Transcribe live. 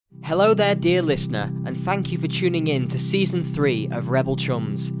Hello there, dear listener, and thank you for tuning in to Season 3 of Rebel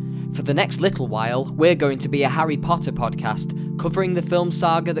Chums. For the next little while, we're going to be a Harry Potter podcast, covering the film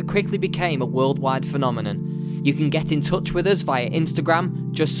saga that quickly became a worldwide phenomenon. You can get in touch with us via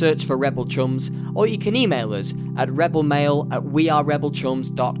Instagram, just search for Rebel Chums, or you can email us at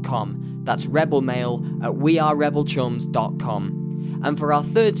rebelmail@wearerebelchums.com. That's rebelmail@wearerebelchums.com. And for our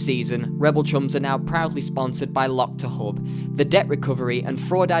third season, Rebel Chums are now proudly sponsored by Lock2Hub, the debt recovery and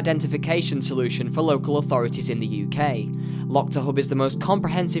fraud identification solution for local authorities in the UK. Lock2Hub is the most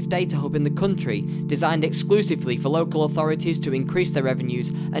comprehensive data hub in the country, designed exclusively for local authorities to increase their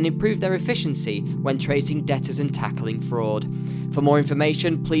revenues and improve their efficiency when tracing debtors and tackling fraud. For more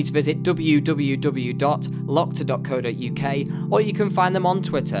information, please visit www.lockto.co.uk, or you can find them on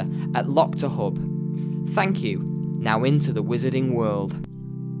Twitter at Lock2Hub. Thank you. Now into the wizarding world.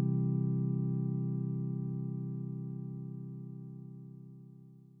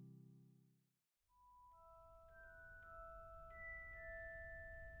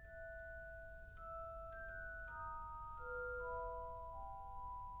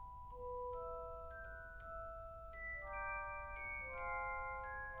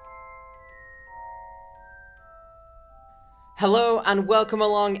 Hello and welcome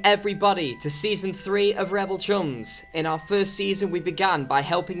along everybody to Season 3 of Rebel Chums. In our first season we began by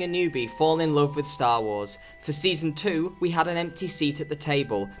helping a newbie fall in love with Star Wars. For Season 2 we had an empty seat at the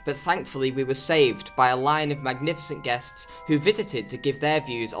table, but thankfully we were saved by a line of magnificent guests who visited to give their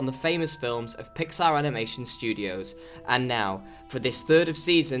views on the famous films of Pixar Animation Studios. And now, for this third of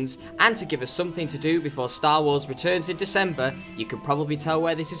seasons, and to give us something to do before Star Wars returns in December, you can probably tell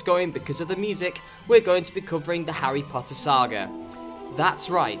where this is going because of the music, we're going to be covering the Harry Potter saga. That's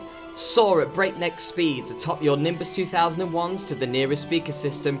right, soar at breakneck speeds atop your Nimbus 2001s to the nearest speaker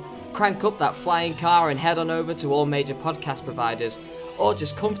system, crank up that flying car and head on over to all major podcast providers, or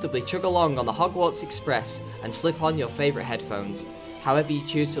just comfortably chug along on the Hogwarts Express and slip on your favourite headphones. However you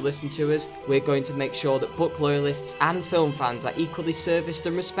choose to listen to us, we're going to make sure that book loyalists and film fans are equally serviced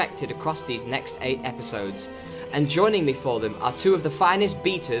and respected across these next 8 episodes. And joining me for them are two of the finest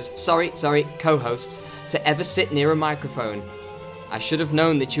co-hosts to ever sit near a microphone. I should have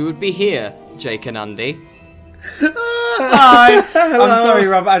known that you would be here, Jake and Andy. Hi! I'm sorry,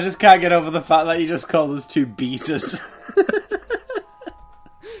 Rob, I just can't get over the fact that you just called us two beaters.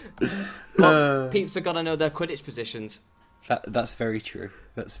 Well, peeps have got to know their Quidditch positions. That's very true.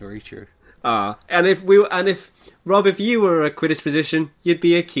 That's very true. And if Rob, if you were a Quidditch position, you'd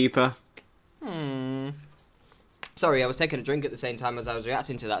be a keeper. Sorry, I was taking a drink at the same time as I was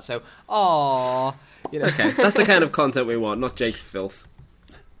reacting to that, so, aww. You know. Okay, that's the kind of content we want, not Jake's filth.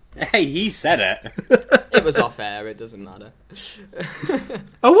 Hey, he said it. It was off air, it doesn't matter.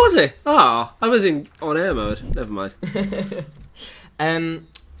 Oh, was it? I was in on-air mode. Never mind.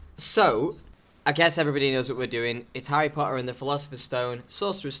 So, I guess everybody knows what we're doing. It's Harry Potter and the Philosopher's Stone,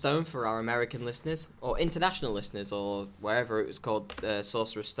 Sorcerer's Stone for our American listeners, or international listeners, or wherever it was called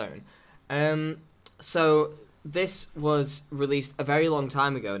Sorcerer's Stone. So, this was released a very long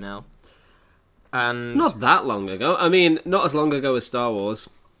time ago now. And not that long ago. I mean, not as long ago as Star Wars.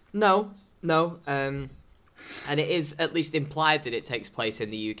 No. And it is at least implied that it takes place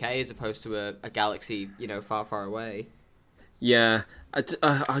in the UK as opposed to a galaxy, far, far away. Yeah.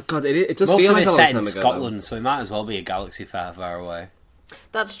 God, it does Most feel of like it's a long set time in ago. Scotland, so it might as well be a galaxy far, far away.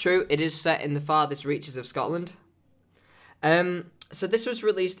 That's true. It is set in the farthest reaches of Scotland. So this was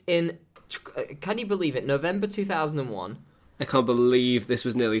released in, can you believe it, November 2001. I can't believe this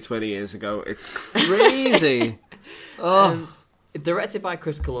was nearly 20 years ago. It's crazy. Directed by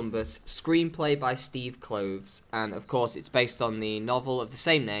Chris Columbus, screenplay by Steve Kloves, and of course it's based on the novel of the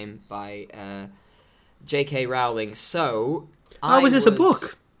same name by J.K. Rowling. So, was this a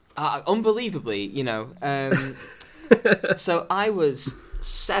book? Unbelievably, So I was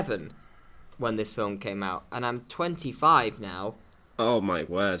 7 when this film came out, and I'm 25 now. Oh my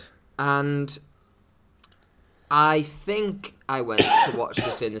word. And I think I went to watch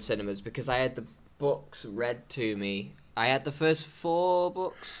this in the cinemas because I had the books read to me. I had the first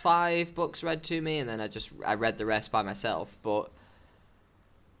 5 books read to me, and then I read the rest by myself. But,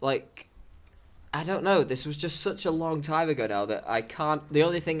 I don't know, this was just such a long time ago now that the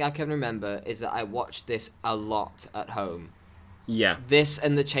only thing I can remember is that I watched this a lot at home. Yeah. This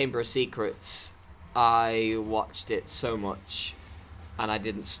and The Chamber of Secrets, I watched it so much, and I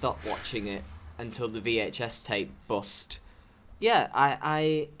didn't stop watching it until the VHS tape bust. Yeah,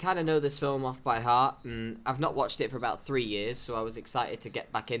 I kind of know this film off by heart, and I've not watched it for about 3 years, so I was excited to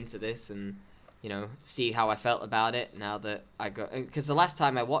get back into this and, see how I felt about it now that I got... Because the last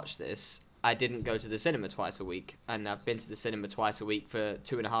time I watched this, I didn't go to the cinema twice a week, and I've been to the cinema twice a week for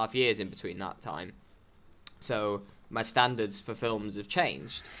 2.5 years in between that time. So my standards for films have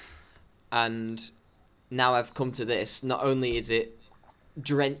changed. And now I've come to this. Not only is it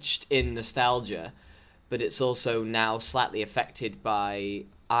drenched in nostalgia, but it's also now slightly affected by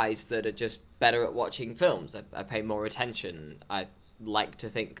eyes that are just better at watching films. I pay more attention. I like to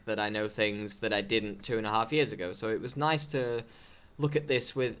think that I know things that I didn't 2.5 years ago. So it was nice to look at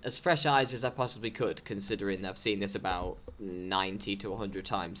this with as fresh eyes as I possibly could, considering I've seen this about 90 to 100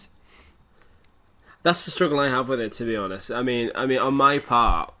 times. That's the struggle I have with it, to be honest. I mean, on my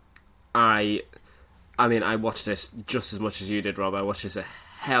part, I watched this just as much as you did, Rob. I watched this a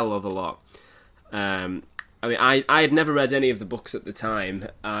hell of a lot. I had never read any of the books at the time.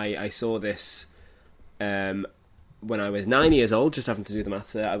 I saw this when I was 9 years old, just having to do the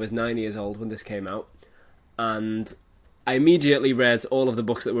maths there. I was 9 years old when this came out. And I immediately read all of the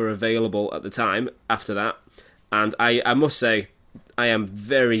books that were available at the time after that. And I must say, I am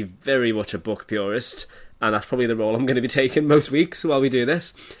very, very much a book purist. And that's probably the role I'm going to be taking most weeks while we do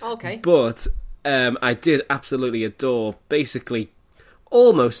this. Okay. But I did absolutely adore basically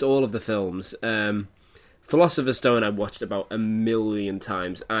almost all of the films. Philosopher's Stone I watched about 1 million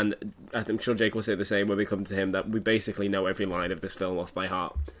times, and I'm sure Jake will say the same when we come to him, that we basically know every line of this film off by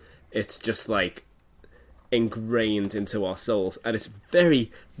heart. It's just like ingrained into our souls, and it's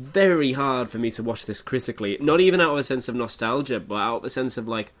very, very hard for me to watch this critically, not even out of a sense of nostalgia, but out of a sense of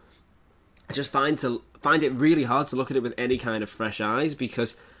like, I just find it really hard to look at it with any kind of fresh eyes,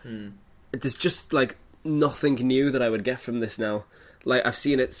 because there's just like nothing new that I would get from this now. Like, I've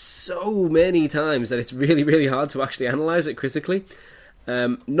seen it so many times that it's really, really hard to actually analyse it critically.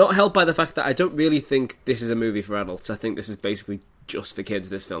 Not helped by the fact that I don't really think this is a movie for adults. I think this is basically just for kids,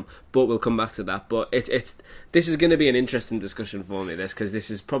 this film. But we'll come back to that. But this is going to be an interesting discussion for me, this, because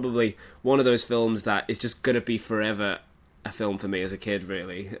this is probably one of those films that is just going to be forever a film for me as a kid,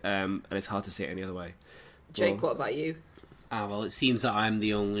 really. And it's hard to see it any other way. Jake, what about you? Well, it seems that I'm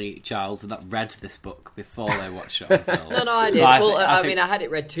the only child that read this book before they watched it on film. No, I did. So I mean, I had it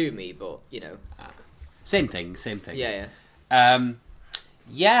read to me, but, you know. Same thing. Yeah.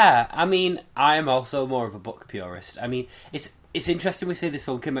 Yeah, I mean, I am also more of a book purist. I mean, it's interesting we say this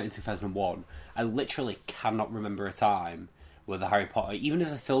film came out in 2001. I literally cannot remember a time where the Harry Potter, even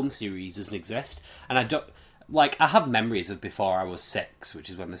as a film series, doesn't exist. And I don't... Like, I have memories of before I was 6, which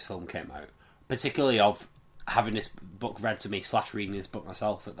is when this film came out. Particularly of having this book read to me / reading this book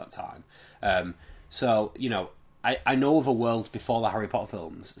myself at that time. So, you know, I know of a world before the Harry Potter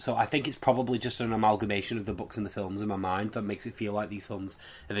films, so I think it's probably just an amalgamation of the books and the films in my mind that makes it feel like these films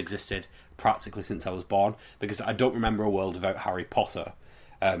have existed practically since I was born, because I don't remember a world without Harry Potter,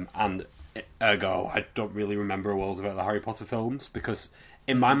 and ergo, I don't really remember a world without the Harry Potter films, because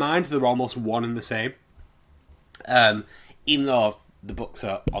in my mind, they're almost one and the same. Even though the books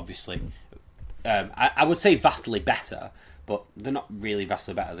are obviously... I would say vastly better, but they're not really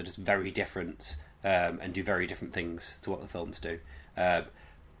vastly better. They're just very different and do very different things to what the films do.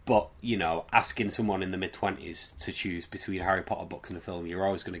 But, you know, asking someone in the mid-20s to choose between Harry Potter books and a film, you're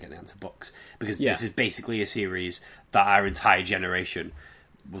always going to get the answer books. Because this is basically a series that our entire generation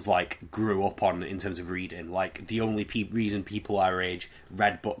was like, grew up on in terms of reading. Like, the only reason people our age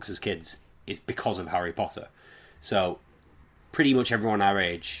read books as kids is because of Harry Potter. So... pretty much everyone our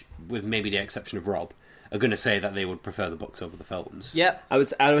age, with maybe the exception of Rob, are going to say that they would prefer the books over the films. Yep. I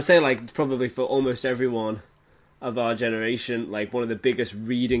would say, like, probably for almost everyone of our generation, like, one of the biggest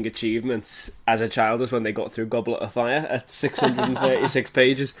reading achievements as a child was when they got through Goblet of Fire at 636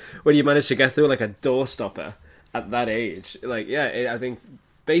 pages, when you managed to get through, like, a doorstopper at that age. Like, yeah, I think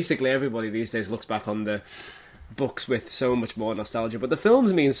basically everybody these days looks back on the books with so much more nostalgia, but the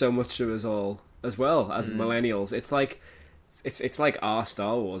films mean so much to us all, as well, as millennials. It's like... It's like our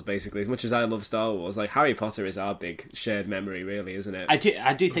Star Wars, basically. As much as I love Star Wars, like, Harry Potter is our big shared memory, really, isn't it? I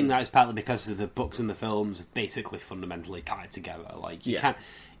do think that is partly because of the books and the films are basically fundamentally tied together. Like, you can't...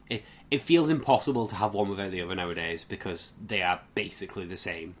 It feels impossible to have one without the other nowadays, because they are basically the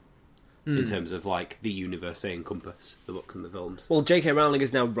same in terms of, like, the universe they encompass, the books and the films. Well, J.K. Rowling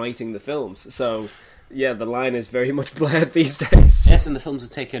is now writing the films, so, yeah, the line is very much blurred these days. Yes, and the films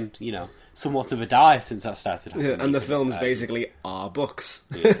have taken, you know, somewhat of a dive since that started happening. Yeah, and the films basically are books.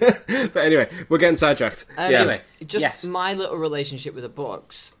 Yeah. But anyway, we're getting sidetracked. Anyway, just my little relationship with the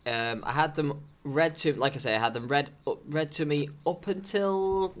books. I had them read to, like I say, I had them read to me up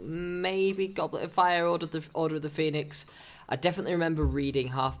until maybe Goblet of Fire, Order of the Phoenix. I definitely remember reading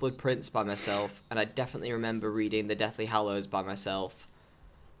Half-Blood Prince by myself, and I definitely remember reading The Deathly Hallows by myself,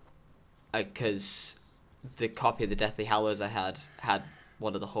 because the copy of The Deathly Hallows I had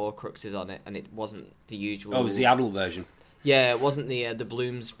one of the Horcruxes on it, and it wasn't the usual. Oh, it was the adult version. Yeah, it wasn't the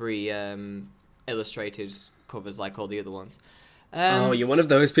Bloomsbury illustrated covers like all the other ones. You're one of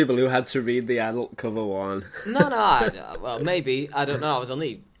those people who had to read the adult cover one. No, well, maybe. I don't know. I was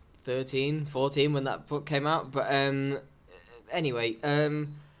only 13, 14 when that book came out. But anyway,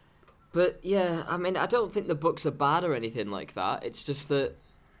 but yeah, I mean, I don't think the books are bad or anything like that. It's just that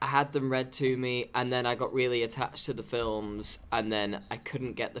I had them read to me, and then I got really attached to the films, and then I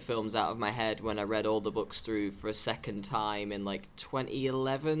couldn't get the films out of my head when I read all the books through for a second time in like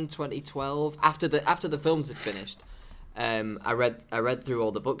 2011, 2012, after the films had finished. I read through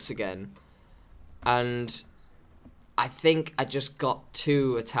all the books again, and I think I just got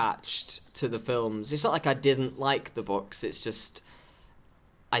too attached to the films. It's not like I didn't like the books. It's just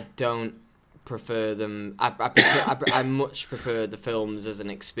I don't prefer them. I much prefer the films as an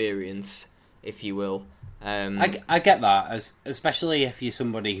experience, if you will. I get that, especially if you're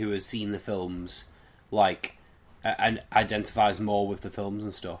somebody who has seen the films, like, and identifies more with the films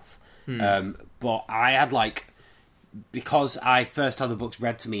and stuff. But I had because I first had the books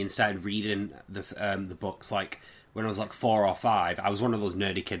read to me and started reading the books like when I was like 4 or 5. I was one of those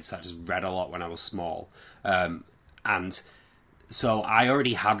nerdy kids that just read a lot when I was small, and so I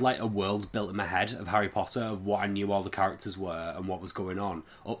already had like a world built in my head of Harry Potter, of what I knew all the characters were and what was going on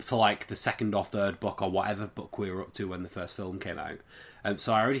up to like the second or third book or whatever book we were up to when the first film came out.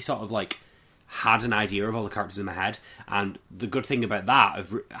 So I already sort of like had an idea of all the characters in my head, and the good thing about that,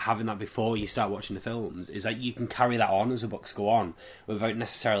 of having that before you start watching the films, is that you can carry that on as the books go on without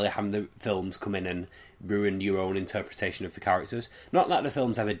necessarily having the films come in and ruin your own interpretation of the characters. Not that the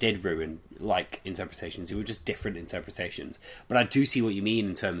films ever did ruin like interpretations, they were just different interpretations. But I do see what you mean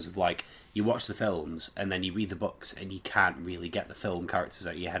in terms of like, you watch the films and then you read the books and you can't really get the film characters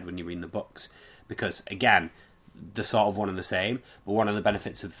out of your head when you're reading the books, because again, they're sort of one and the same. But one of the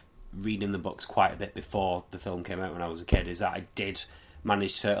benefits of reading the books quite a bit before the film came out when I was a kid is that I did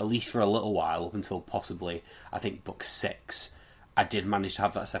manage to, at least for a little while, up until possibly I think book 6, I did manage to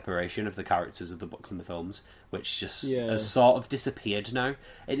have that separation of the characters of the books and the films, which just has sort of disappeared now.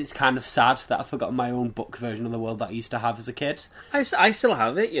 And it's kind of sad that I've forgotten my own book version of the world that I used to have as a kid. I still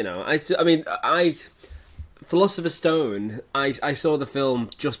have it, you know. Philosopher's Stone, I saw the film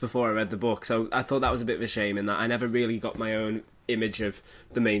just before I read the book, so I thought that was a bit of a shame in that I never really got my own image of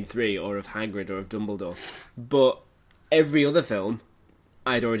the main three, or of Hagrid, or of Dumbledore. But every other film,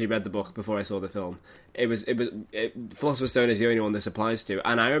 I'd already read the book before I saw the film. Philosopher's Stone is the only one this applies to,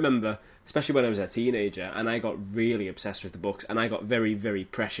 and I remember, especially when I was a teenager, and I got really obsessed with the books, and I got very, very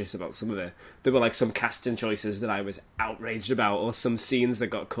precious about some of it. There were like some casting choices that I was outraged about, or some scenes that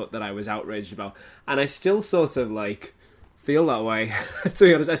got cut that I was outraged about, and I still sort of like feel that way. To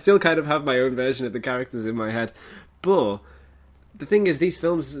be honest, I still kind of have my own version of the characters in my head. But the thing is, these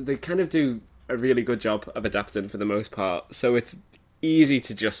films, they kind of do a really good job of adapting for the most part, so it's easy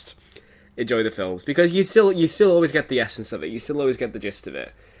to just enjoy the films, because you still always get the essence of it, you still always get the gist of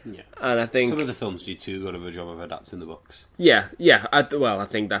it. Yeah. And I think some of the films do too good of a job of adapting the books. Yeah. I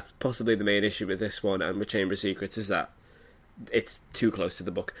think that's possibly the main issue with this one and with Chamber of Secrets, is that it's too close to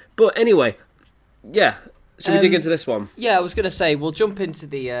the book. But anyway, yeah. Should we dig into this one? Yeah, I was going to say we'll jump into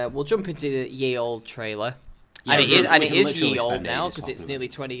the ye old trailer. Yeah, and it is ye old now, because it's nearly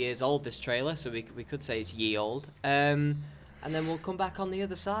 20 years old, this trailer, so we could say it's ye old. And then we'll come back on the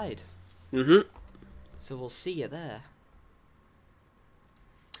other side. Mm-hmm. So we'll see you there.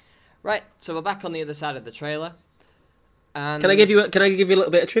 Right, so we're back on the other side of the trailer. And Can I give you a little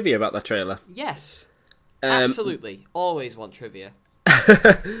bit of trivia about that trailer? Yes. Absolutely. Always want trivia.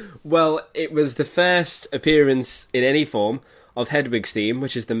 Well, it was the first appearance in any form of Hedwig's theme,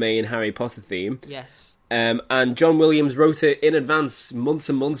 which is the main Harry Potter theme. Yes. And John Williams wrote it in advance, months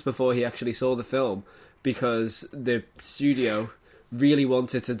and months before he actually saw the film, because the studio really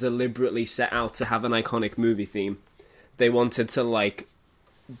wanted to deliberately set out to have an iconic movie theme. They wanted to, like,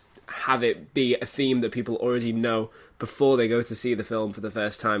 have it be a theme that people already know before they go to see the film for the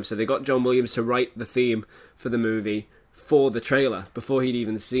first time. So they got John Williams to write the theme for the movie for the trailer, before he'd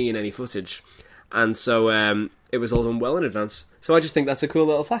even seen any footage. And so it was all done well in advance. So I just think that's a cool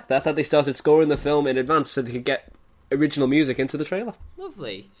little fact. I thought they started scoring the film in advance so they could get original music into the trailer.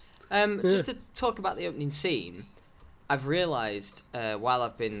 Lovely. Just to talk about the opening scene, I've realised, while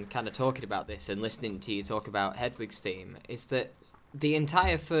I've been kind of talking about this and listening to you talk about Hedwig's theme, is that the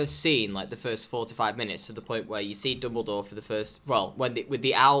entire first scene, like the first 4 to 5 minutes, to the point where you see Dumbledore for the first... Well, with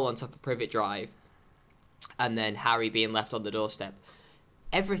the owl on top of Privet Drive, and then Harry being left on the doorstep,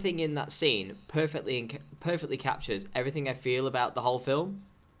 everything in that scene perfectly captures everything I feel about the whole film.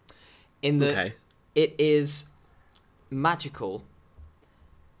 In that it is magical,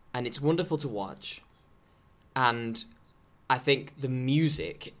 and it's wonderful to watch. And I think the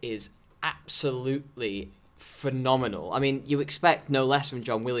music is absolutely phenomenal. I mean, you expect no less from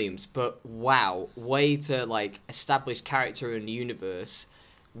John Williams, but wow, way to like establish character and universe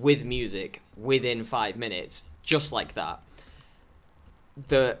with music within 5 minutes, just like that.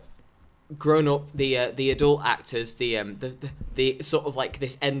 The grown up, the adult actors, the sort of like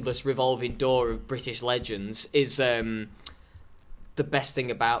this endless revolving door of British legends is the best thing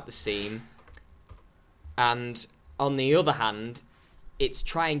about the scene. And on the other hand, it's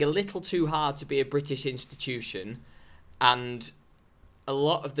trying a little too hard to be a British institution, and a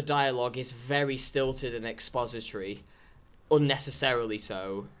lot of the dialogue is very stilted and expository, unnecessarily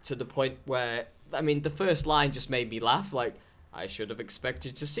so, to the point where, I mean, the first line just made me laugh, like, I should have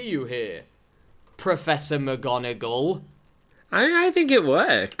expected to see you here, Professor McGonagall. I think it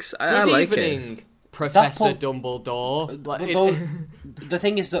works. I Good like evening, it. Professor Dumbledore. The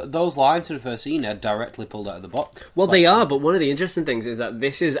thing is that those lines from the first scene are directly pulled out of the book. Well, they are, but one of the interesting things is that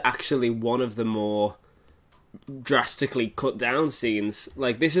this is actually one of the more drastically cut down scenes.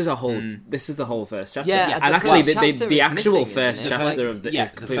 Like, this is a whole. This is the whole first chapter. Yeah, and the actually, first chapter the is actual missing, first isn't it? chapter of the the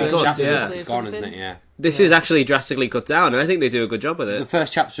is completely first cut. chapter Yeah. is gone, isn't it? Yeah. This is actually drastically cut down, and I think they do a good job with The it.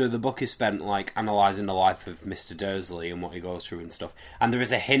 first chapter of the book is spent like analysing the life of Mr. Dursley and what he goes through and stuff. And there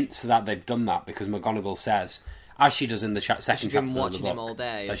is a hint that they've done that because McGonagall says, as she does in the second chapter She's been of the watching book, him all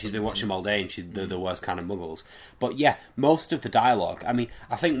day. that she's been watching him all day and she's the worst kind of muggles. But yeah, most of the dialogue, I mean,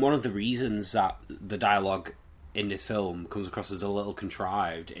 I think one of the reasons that the dialogue in this film comes across as a little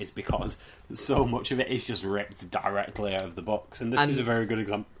contrived is because so much of it is just ripped directly out of the books. And this is a very good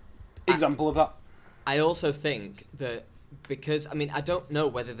example of that. I also think that because, I mean, I don't know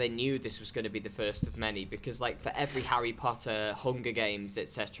whether they knew this was going to be the first of many, because, like, for every Harry Potter, Hunger Games,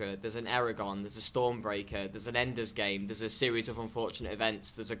 etc., there's an Eragon, there's a Stormbreaker, there's an Ender's Game, there's a series of unfortunate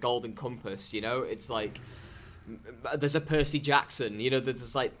events, there's a Golden Compass, you know? It's like, there's a Percy Jackson, you know,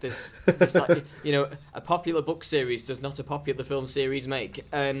 there's like, you know, a popular book series does not a popular film series make.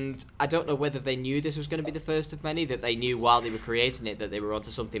 And I don't know whether they knew this was going to be the first of many, that they knew while they were creating it that they were onto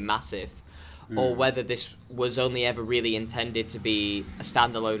something massive. Or whether this was only ever really intended to be a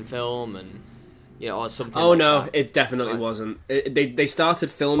standalone film, and you know, or something. Oh like no, that. it definitely Right. wasn't. They started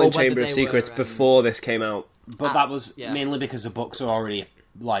filming Or whether Chamber of they Secrets were, before this came out. But that was yeah. mainly because the books are already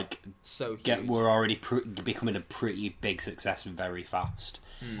like So huge. were already becoming a pretty big success very fast,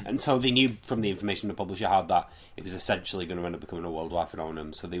 and so they knew from the information the publisher had that it was essentially going to end up becoming a worldwide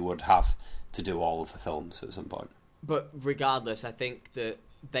phenomenon. So they would have to do all of the films at some point. But regardless, I think that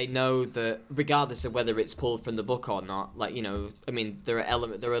they know that regardless of whether it's pulled from the book or not, like, you know, I mean,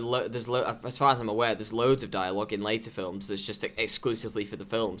 as far as I'm aware, there's loads of dialogue in later films that's just exclusively for the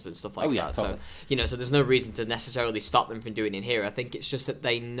films and stuff like Oh, yeah, that. totally. So, you know, so there's no reason to necessarily stop them from doing it here. I think it's just that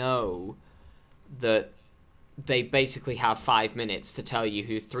they know that they basically have 5 minutes to tell you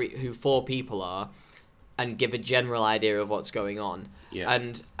who 4 people are and give a general idea of what's going on. Yeah.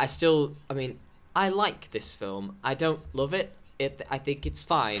 And I mean, I like this film. I don't love it. I think it's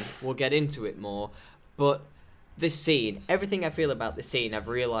fine. We'll get into it more. But this scene, everything I feel about this scene, I've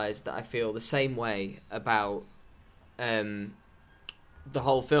realised that I feel the same way about the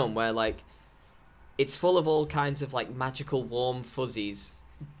whole film, where, like, it's full of all kinds of, like, magical warm fuzzies,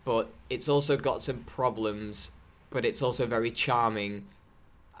 but it's also got some problems, but it's also very charming.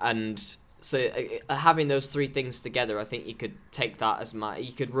 And so having those 3 things together, I think you could take that as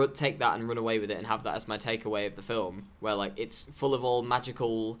take that and run away with it and have that as my takeaway of the film, where, like, it's full of all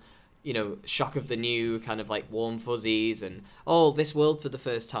magical, you know, shock of the new, kind of like warm fuzzies and, oh, this world for the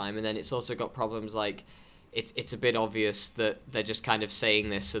first time. And then it's also got problems like it's a bit obvious that they're just kind of saying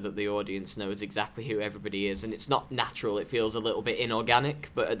this so that the audience knows exactly who everybody is, and it's not natural. It feels a little bit inorganic,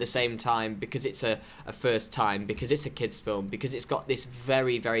 but at the same time, because it's a first time, because it's a kids film, because it's got this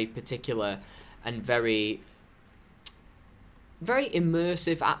very, very particular and very, very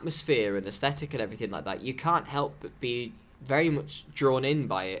immersive atmosphere and aesthetic and everything like that, you can't help but be very much drawn in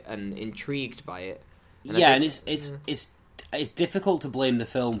by it and intrigued by it. And it's difficult to blame the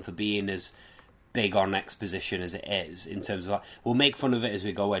film for being as big on exposition as it is, in terms of, like, we'll make fun of it as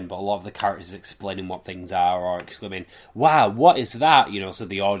we go in, but a lot of the characters explaining what things are or exclaiming, wow, what is that, you know, so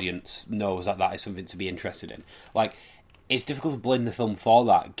the audience knows that that is something to be interested in. Like, it's difficult to blame the film for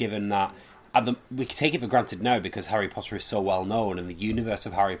that, given that we can take it for granted now because Harry Potter is so well known and the universe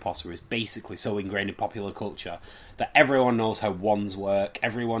of Harry Potter is basically so ingrained in popular culture that everyone knows how wands work,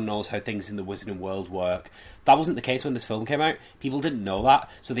 everyone knows how things in the wizarding world work. That wasn't the case when this film came out. People didn't know that,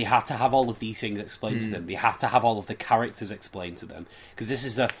 so they had to have all of these things explained to them. They had to have all of the characters explained to them, because this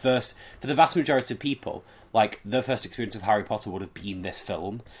is their first, for the vast majority of people, like, their first experience of Harry Potter would have been this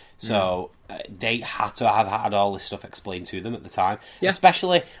film. So they had to have had all this stuff explained to them at the time. Yeah.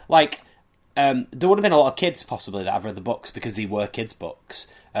 Especially, like, there would have been a lot of kids, possibly, that have read the books, because they were kids' books.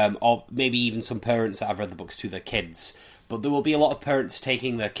 Or maybe even some parents that have read the books to their kids. But there will be a lot of parents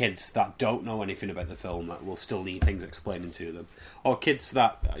taking their kids that don't know anything about the film, that will still need things explaining to them. Or kids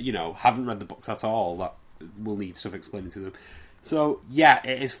that, you know, haven't read the books at all, that will need stuff explaining to them. So, yeah,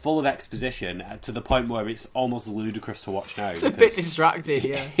 it is full of exposition to the point where it's almost ludicrous to watch now. It's a bit distracting,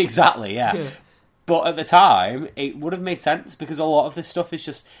 yeah. Exactly, yeah. But at the time, it would have made sense, because a lot of this stuff is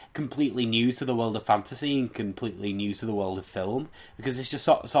just completely new to the world of fantasy and completely new to the world of film, because it's just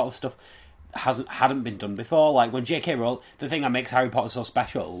sort of stuff hadn't been done before. Like when J.K. Rowling, the thing that makes Harry Potter so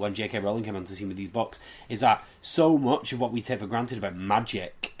special when J.K. Rowling came onto the scene with these books is that so much of what we take for granted about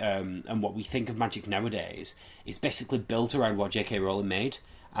magic and what we think of magic nowadays is basically built around what J.K. Rowling made,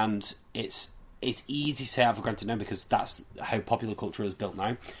 and it's easy to have for granted now because that's how popular culture is built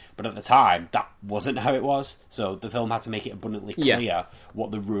now. But at the time, that wasn't how it was. So the film had to make it abundantly clear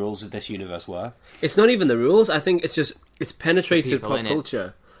what the rules of this universe were. It's not even the rules. I think it's penetrated pop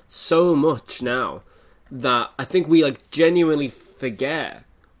culture so much now that I think we like genuinely forget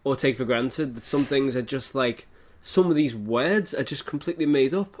or take for granted that some things are just like, some of these words are just completely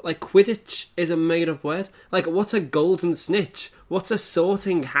made up. Like Quidditch is a made up word. Like, what's a golden snitch? What's a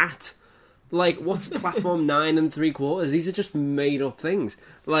sorting hat? Like, what's platform 9 3/4? These are just made up things.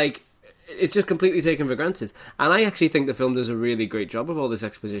 Like, it's just completely taken for granted. And I actually think the film does a really great job of all this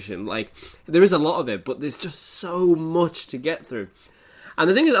exposition. Like, there is a lot of it, but there's just so much to get through. And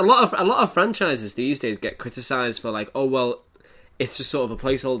the thing is, a lot of franchises these days get criticised for like, oh well, it's just sort of a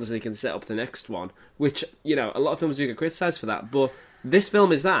placeholder so they can set up the next one. Which, you know, a lot of films do get criticised for that. But this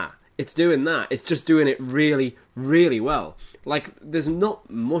film is that. It's doing that. It's just doing it really, really well. Like, there's not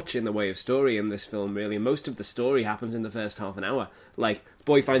much in the way of story in this film, really. Most of the story happens in the first half an hour. Like,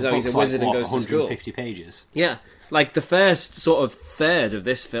 boy finds out he's a wizard and goes to school. 150 pages. Yeah. Like, the first sort of third of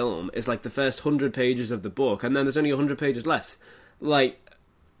this film is like the first 100 pages of the book, and then there's only 100 pages left. Like,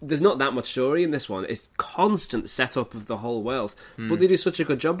 there's not that much story in this one. It's constant setup of the whole world. But they do such a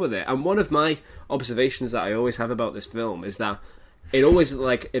good job with it. And one of my observations that I always have about this film is that it always,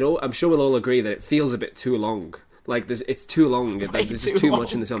 like, I'm sure we'll all agree that it feels a bit too long. Like, it's too long. There's too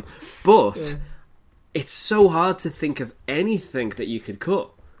much in the film. But it's so hard to think of anything that you could cut.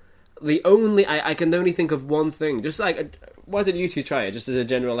 I can only think of one thing. Just like, why don't you two try it, just as a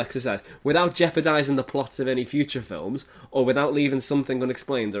general exercise, without jeopardising the plots of any future films, or without leaving something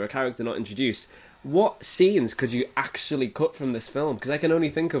unexplained or a character not introduced. What scenes could you actually cut from this film? Because I can only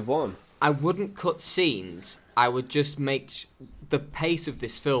think of one. I wouldn't cut scenes. I would just make the pace of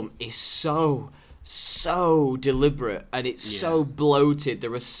this film is so deliberate, and it's so bloated.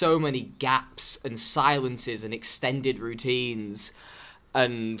 There are so many gaps and silences and extended routines,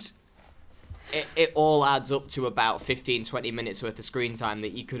 and it all adds up to about 15-20 minutes worth of screen time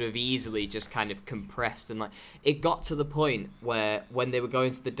that you could have easily just kind of compressed. And like, it got to the point where when they were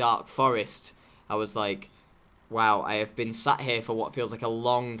going to the Dark Forest, I was like, wow, I have been sat here for what feels like a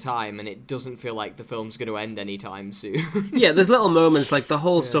long time, and it doesn't feel like the film's going to end anytime soon. Yeah, there's little moments, like the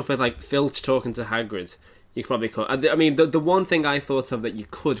whole stuff with like Filch talking to Hagrid. You could probably cut. I mean, the one thing I thought of that you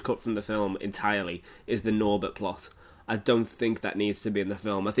could cut from the film entirely is the Norbert plot. I don't think that needs to be in the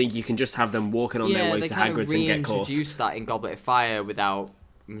film. I think you can just have them walking on their way to Hagrid's and get caught. Yeah, they reintroduced that in Goblet of Fire without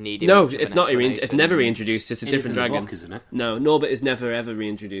needing. No, it's not. It's never reintroduced. It's a different dragon, book, isn't it? No, Norbert is never ever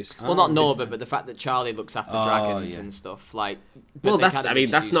reintroduced. Well, not Norbert, but the fact that Charlie looks after dragons and stuff. Like, well,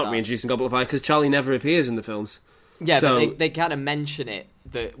 that's not reintroduced in Goblet of Fire because Charlie never appears in the films. Yeah, so, but they kind of mention it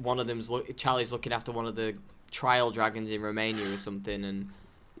that one of them's Charlie's looking after one of the trial dragons in Romania or something, and.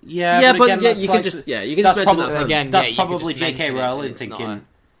 Yeah, but again, you can just mention that again. That's probably J.K. Rowling thinking,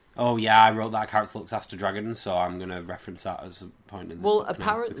 "Oh yeah, I wrote that character looks after dragons, so I'm going to reference that as a point in this book."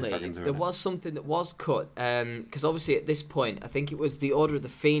 Apparently there was something that was cut because obviously at this point, I think it was the Order of the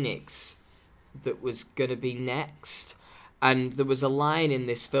Phoenix that was going to be next. And there was a line in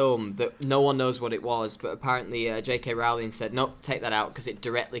this film that no one knows what it was, but apparently J.K. Rowling said, "Nope, take that out because it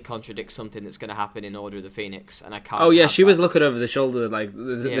directly contradicts something that's going to happen in Order of the Phoenix." And I can't. Oh yeah, she was looking over the shoulder. Like,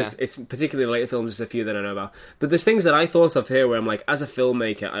 it's particularly the later films. There's a few that I know about, but there's things that I thought of here where I'm like, as a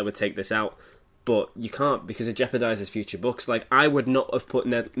filmmaker, I would take this out. but you can't because it jeopardizes future books. Like, I would not have put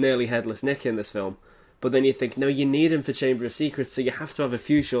Nearly Headless Nick in this film, but then you think, no, you need him for Chamber of Secrets, so you have to have a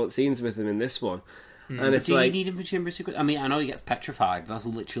few short scenes with him in this one. And it's Do like, you need him for Chamber of Secrets? I mean, I know he gets petrified, but that's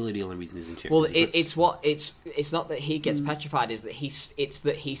literally the only reason he's in Chamber Well, of Secrets. it's not that he gets petrified, is that it's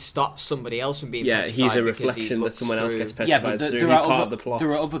that he stops somebody else from being yeah, petrified. he's a because he reflection that looks someone else through- gets Yeah, petrified but through. there He's are part of the plot. there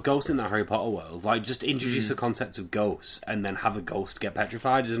are other ghosts in that Harry Potter world. Like, just introduce the concept of ghosts and then have a ghost get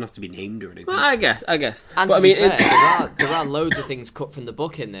petrified. It doesn't have to be named or anything. Well, I guess. And But to I mean, be fair, there are loads of things cut from the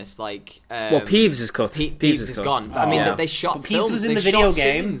book in this. Like, well, Peeves is cut. Peeves is cut. gone. But, I mean, Yeah. they shot But Peeves films. was in they the video shot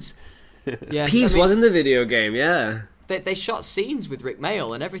game. scenes. Yes, Peeves I mean, was in the video game, yeah. They shot scenes with Rick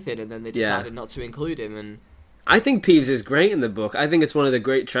Mayall and everything, and then they decided not to include him. And I think Peeves is great in the book. I think it's one of the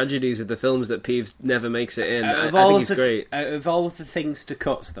great tragedies of the films that Peeves never makes it in. I think he's great. Out of all of the things to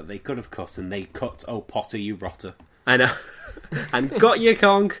cut that they could have cut, and they cut, "Oh, Potter, you rotter." I know. And got your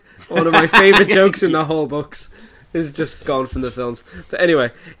conch. One of my favourite jokes in the whole books is just gone from the films. But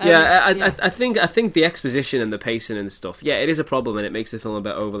anyway, I think the exposition and the pacing and stuff, yeah, it is a problem and it makes the film a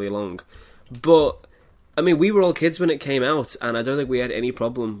bit overly long. But I mean, we were all kids when it came out, and I don't think we had any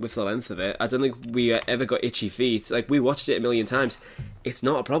problem with the length of it. I don't think we ever got itchy feet. Like, we watched it a million times. It's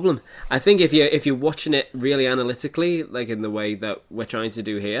not a problem. I think if you're watching it really analytically, like in the way that we're trying to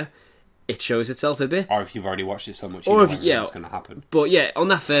do here, it shows itself a bit. Or if you've already watched it so much, Or you if- know yeah. what's going to happen. But yeah, on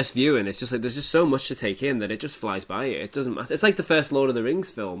that first viewing, it's just like there's just so much to take in that it just flies by you. It doesn't matter. It's like the first Lord of the Rings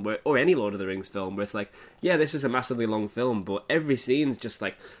film, or any Lord of the Rings film, where it's like, yeah, this is a massively long film, but every scene's just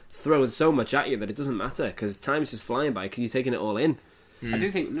like throwing so much at you that it doesn't matter because time's just flying by because you're taking it all in. I do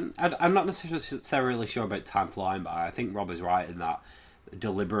think I'm not necessarily sure about time flying by. I think Rob is right in that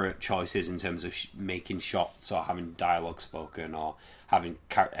deliberate choices in terms of making shots or having dialogue spoken or having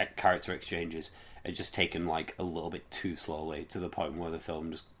character exchanges are just taken like a little bit too slowly to the point where the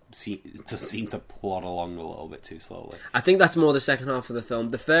film just seems to plod along a little bit too slowly. I think that's more the second half of the film.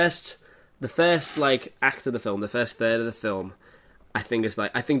 The first like act of the film, the first third of the film, I think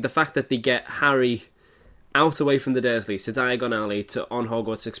the fact that they get Harry out away from the Dursleys to Diagon Alley to on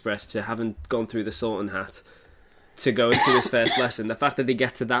Hogwarts Express to having gone through the Sorting Hat to go into his first lesson, the fact that they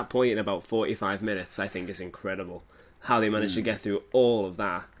get to that point in about 45 minutes, I think is incredible. How they managed to get through all of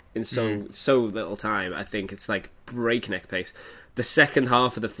that in so little time. I think it's like breakneck pace. The second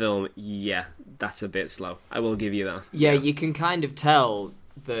half of the film, yeah, that's a bit slow. I will give you that. yeah, you can kind of tell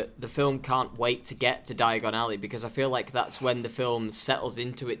that the film can't wait to get to Diagon Alley, because I feel like that's when the film settles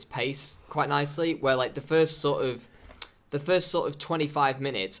into its pace quite nicely, where like the first sort of 25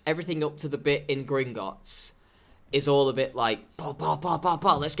 minutes, everything up to the bit in Gringotts is all a bit like,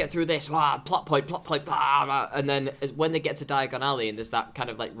 let's get through this, plot point, and then when they get to Diagon Alley and there's that kind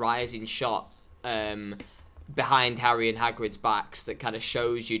of like rising shot behind Harry and Hagrid's backs that kind of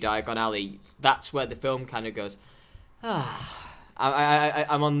shows you Diagon Alley, that's where the film kind of goes,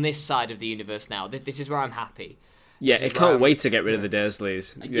 I'm on this side of the universe now. This is where I'm happy. Yeah, This is it can't where wait to get rid of the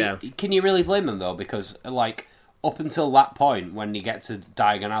Dursleys. Yeah. Can you really blame them though? Because like up until that point, when you get to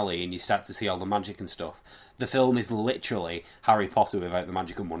Diagon Alley and you start to see all the magic and stuff, the film is literally Harry Potter without the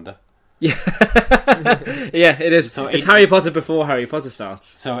magic and wonder. Yeah, yeah, it is. So it's Harry Potter before Harry Potter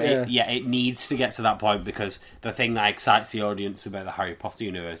starts. So it needs to get to that point, because the thing that excites the audience about the Harry Potter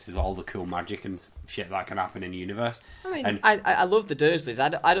universe is all the cool magic and shit that can happen in the universe. I mean, And- I love the Dursleys.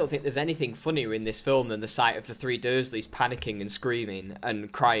 I don't think there's anything funnier in this film than the sight of the three Dursleys panicking and screaming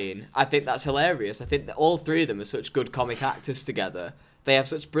and crying. I think that's hilarious. I think that all three of them are such good comic actors together. They have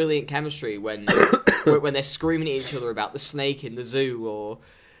such brilliant chemistry when they're screaming at each other about the snake in the zoo or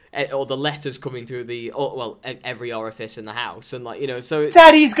the letters coming through every orifice in the house, and like, you know, so it's...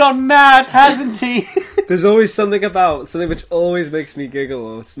 Daddy's gone mad, hasn't he? There's always something which always makes me giggle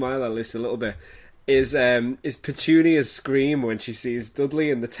or smile at least a little bit. Is Petunia's scream when she sees Dudley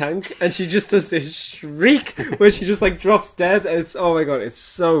in the tank, and she just does this shriek when she just like drops dead. And it's, oh my god, it's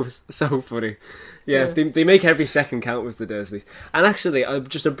so funny. Yeah. They make every second count with the Dursleys. And actually,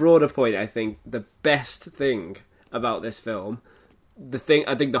 just a broader point, I think the best thing about this film, I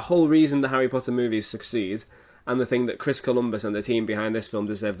think the whole reason the Harry Potter movies succeed, and the thing that Chris Columbus and the team behind this film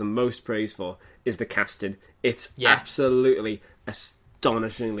deserve the most praise for, is the casting. It's absolutely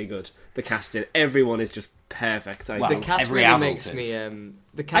astonishingly good. The casting, everyone is just perfect. Well, the cast every really adult makes is. me.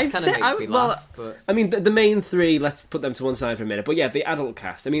 The cast kind of makes me laugh. But I mean, the main three, let's put them to one side for a minute. But yeah, the adult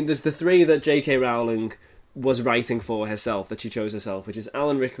cast. I mean, there's the three that J.K. Rowling was writing for herself, that she chose herself, which is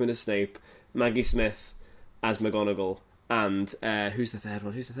Alan Rickman as Snape, Maggie Smith as McGonagall, and who's the third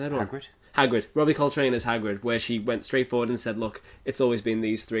one? Hagrid. Robbie Coltrane as Hagrid, where she went straight forward and said, look, it's always been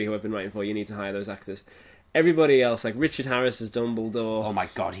these three who I've been writing for, you need to hire those actors. everybody else, like Richard Harris as Dumbledore. Oh my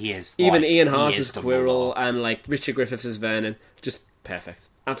god, he is. Even like, Ian Hart he is as Quirrell, Dumbledore. and like Richard Griffiths as Vernon. Just perfect.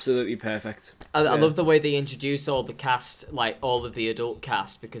 Absolutely perfect. I love the way they introduce all the cast, like all of the adult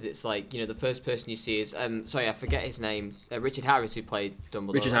cast, because it's like, you know, the first person you see is sorry, I forget his name, Richard Harris, who played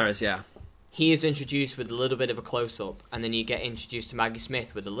Dumbledore. Richard Harris, yeah. He is introduced with a little bit of a close-up, and then you get introduced to Maggie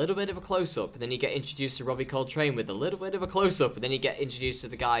Smith with a little bit of a close-up, and then you get introduced to Robbie Coltrane with a little bit of a close-up, and then you get introduced to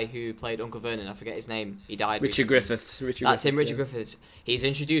the guy who played Uncle Vernon. I forget his name. He died Richard recently. Griffiths. That's him, Richard Griffiths. He's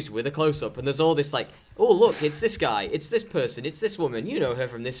introduced with a close-up, and there's all this like, oh, look, it's this guy, it's this person, it's this woman. You know her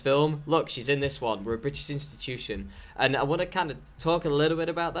from this film. Look, she's in this one. We're a British institution. And I want to kind of talk a little bit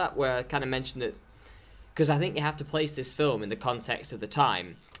about that, where I kind of mentioned it, because I think you have to place this film in the context of the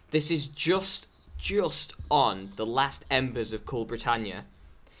time. This is just on the last embers of Cool Britannia,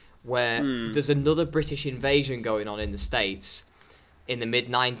 where there's another British invasion going on in the States in the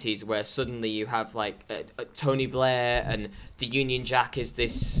mid-90s, where suddenly you have like Tony Blair, and the Union Jack is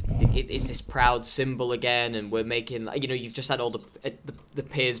this proud symbol again, and we're making, you know, you've just had all the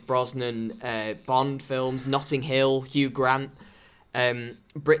Piers Brosnan Bond films, Notting Hill, Hugh Grant.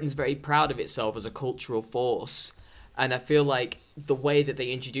 Britain's very proud of itself as a cultural force. And I feel like the way that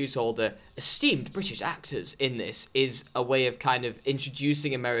they introduce all the esteemed British actors in this is a way of kind of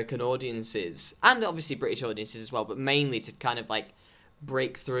introducing American audiences, and obviously British audiences as well, but mainly to kind of like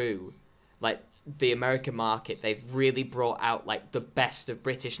break through like the American market. They've really brought out like the best of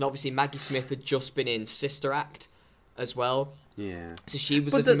British. And obviously Maggie Smith had just been in Sister Act as well. Yeah. So she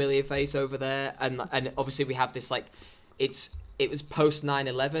was a familiar face over there. And obviously we have this like, it was post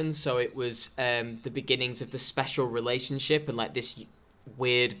 9/11, so it was the beginnings of the special relationship and like this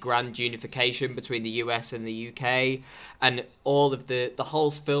weird grand unification between the US and the UK, and all of the whole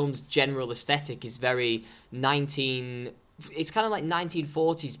film's general aesthetic is very it's kind of like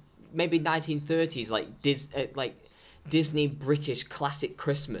 1940s, maybe 1930s, like Disney British classic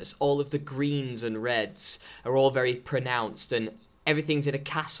Christmas. All of the greens and reds are all very pronounced, and everything's in a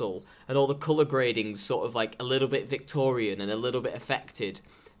castle, and all the colour gradings sort of like a little bit Victorian and a little bit affected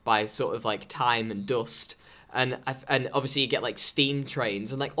by sort of like time and dust. And obviously you get like steam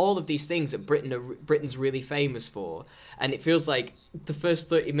trains and like all of these things that Britain's really famous for. And it feels like the first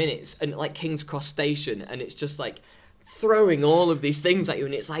 30 minutes and like King's Cross Station, and it's just like throwing all of these things at you,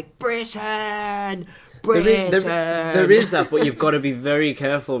 and it's like Britain. There is that, but you've got to be very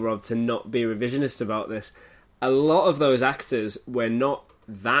careful, Rob, to not be revisionist about this. A lot of those actors were not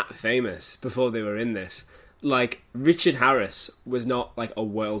that famous before they were in this. Like, Richard Harris was not like a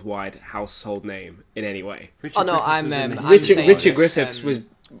worldwide household name in any way. Richard Griffiths was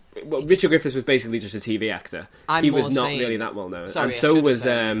basically just a TV actor. He was not really that well known. Sorry, and so was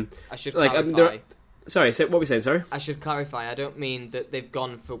I should clarify. Sorry, so what were we saying? Sorry, I should clarify. I don't mean that they've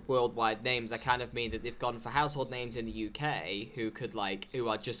gone for worldwide names. I kind of mean that they've gone for household names in the UK who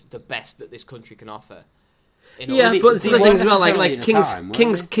are just the best that this country can offer. Yeah, but the things about like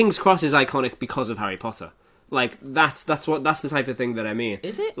King's King's Cross is iconic because of Harry Potter. Like that's the type of thing that I mean.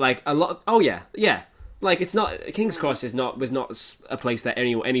 Is it? Like a lot? Oh yeah. Like it's not King's Cross was not a place that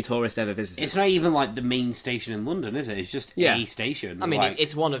any tourist ever visited. It's not even like the main station in London, is it? It's just a station. I mean, like...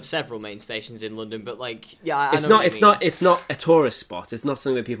 it's one of several main stations in London, but like, it's not a tourist spot. It's not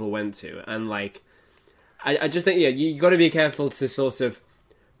something that people went to, and like, I just think you got to be careful to sort of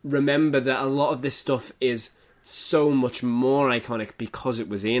remember that a lot of this stuff is so much more iconic because it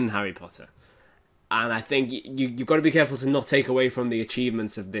was in Harry Potter. And I think you've got to be careful to not take away from the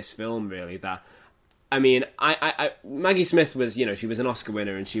achievements of this film, really. That, I mean, Maggie Smith was, she was an Oscar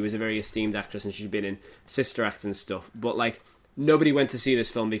winner and she was a very esteemed actress and she'd been in Sister Act and stuff. But, like, nobody went to see this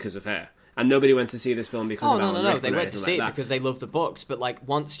film because of her. And nobody went to see this film because of Alan Rickman. No. They went to see it because they love the books. But, like,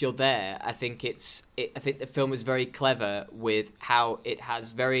 once you're there, I think the film is very clever with how it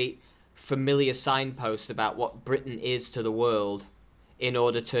has very familiar signposts about what Britain is to the world in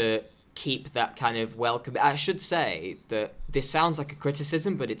order to keep that kind of welcome. I should say that this sounds like a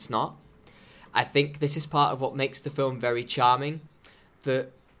criticism, but it's not. I think this is part of what makes the film very charming. The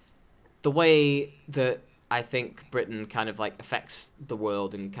way that I think Britain kind of like affects the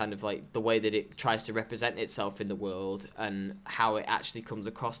world and kind of like the way that it tries to represent itself in the world and how it actually comes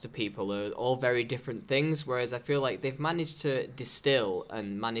across to people are all very different things, whereas I feel like they've managed to distill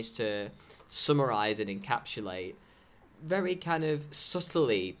and managed to summarize and encapsulate very kind of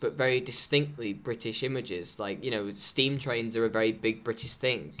subtly but very distinctly British images. Like, steam trains are a very big British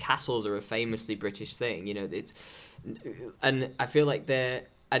thing. Castles are a famously British thing. And I feel like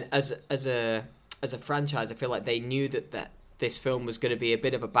as a franchise, I feel like they knew that this film was going to be a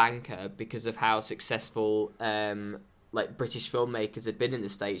bit of a banker because of how successful like British filmmakers had been in the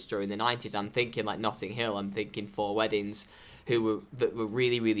States during the 90s. I'm thinking like Notting Hill, I'm thinking Four Weddings, that were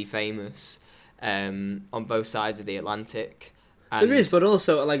really, really famous on both sides of the Atlantic. And there is, but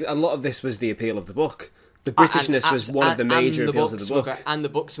also like a lot of this was the appeal of the book. The Britishness was one of the major appeals of the book. And the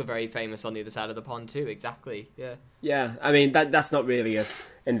books were very famous on the other side of the pond too, exactly, yeah. Yeah, I mean, that's not really an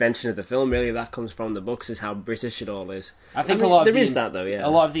invention of the film, really. That comes from the books, is how British it all is. I think a lot of that, though, yeah. A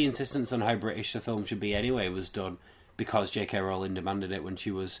lot of the insistence on how British the film should be anyway was done because J.K. Rowling demanded it when she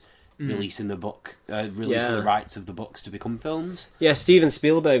was releasing the book, the rights of the books to become films. Yeah, Steven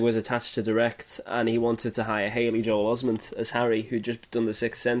Spielberg was attached to direct, and he wanted to hire Haley Joel Osment as Harry, who'd just done The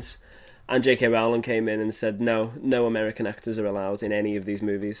Sixth Sense. And J.K. Rowling came in and said, no American actors are allowed in any of these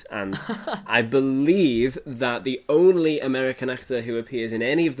movies. And I believe that the only American actor who appears in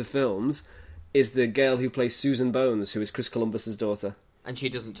any of the films is the girl who plays Susan Bones, who is Chris Columbus's daughter. And she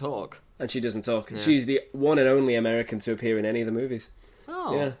doesn't talk. Yeah. She's the one and only American to appear in any of the movies.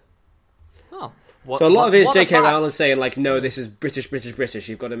 Oh. Yeah. Oh. So a lot of it is J.K. Rowling saying, like, no, this is British,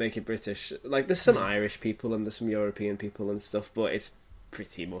 you've got to make it British. Like, there's some Irish people and there's some European people and stuff, but it's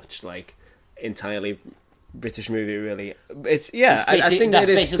pretty much, like, entirely British movie, really. It's I think that's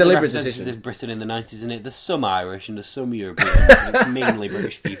it is deliberate decision decision. of Britain in the 90s, isn't it? There's some Irish and there's some European, but it's mainly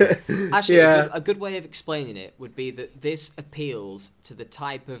British people. Actually, a good way of explaining it would be that this appeals to the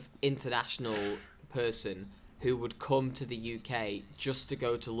type of international person who would come to the UK just to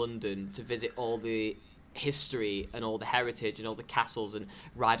go to London to visit all the history and all the heritage and all the castles and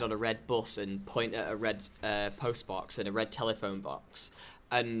ride on a red bus and point at a red post box and a red telephone box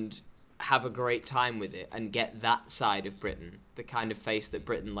and have a great time with it and get that side of Britain, the kind of face that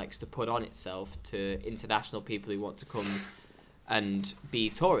Britain likes to put on itself to international people who want to come and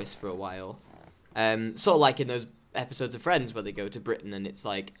be tourists for a while. Sort of like in those episodes of Friends where they go to Britain and it's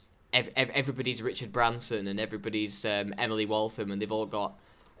like everybody's Richard Branson and everybody's Emily Waltham and they've all got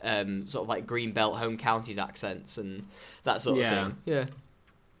sort of like Greenbelt home counties accents and that sort of thing. Yeah.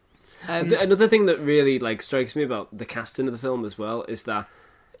 Another thing that really like strikes me about the casting of the film as well is that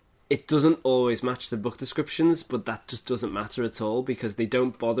it doesn't always match the book descriptions, but that just doesn't matter at all because they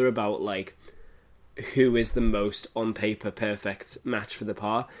don't bother about like who is the most on paper perfect match for the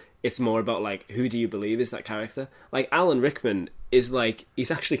part. It's more about like who do you believe is that character. Like Alan Rickman is like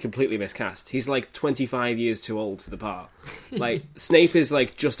he's actually completely miscast. He's like 25 years too old for the part. Like Snape is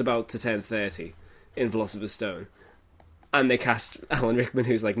like just about to turn 30 in Philosopher's Stone. And they cast Alan Rickman,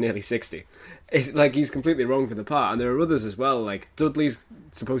 who's like nearly 60. Like he's completely wrong for the part. And there are others as well. Like Dudley's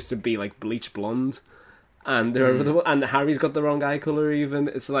supposed to be like bleach blonde, and there are other, and Harry's got the wrong eye color. Even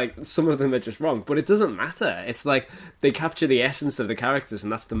it's like some of them are just wrong, but it doesn't matter. It's like they capture the essence of the characters,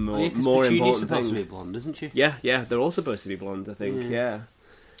 and that's the more important supposed thing. To be blonde, isn't she? Yeah, they're all supposed to be blonde. I think. Yeah.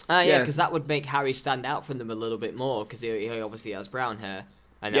 Because that would make Harry stand out from them a little bit more because he obviously has brown hair,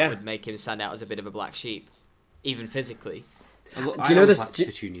 and that would make him stand out as a bit of a black sheep. Even physically. Do you know this?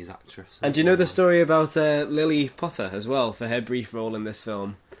 Petunia's actress. And do you know the story about Lily Potter as well for her brief role in this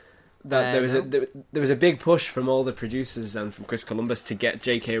film? That there was a big push from all the producers and from Chris Columbus to get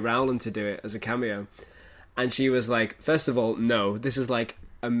J.K. Rowling to do it as a cameo, and she was like, first of all, no, this is like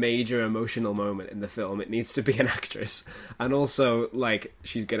a major emotional moment in the film. It needs to be an actress, and also like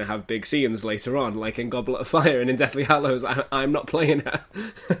she's gonna have big scenes later on, like in Goblet of Fire and in Deathly Hallows. I'm not playing her.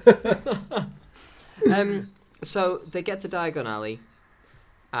 So they get to Diagon Alley,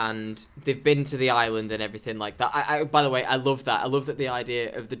 and they've been to the island and everything like that. I by the way, I love that. I love that the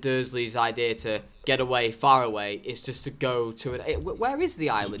idea of the Dursleys' idea to get away, far away, is just to go to it. Where is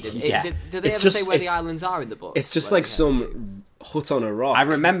the island? Did they ever say where the islands are in the book? It's just like some hut on a rock. I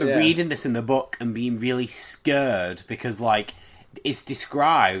remember reading this in the book and being really scared because, like, it's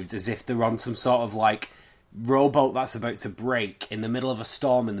described as if they're on some sort of like rowboat that's about to break in the middle of a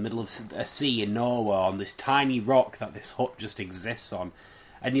storm in the middle of a sea in nowhere on this tiny rock that this hut just exists on,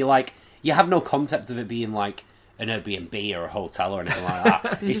 and you're like, you have no concept of it being like an Airbnb or a hotel or anything like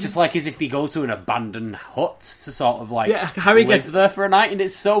that. It's just like as if they go to an abandoned hut to sort of like Harry live there for a night, and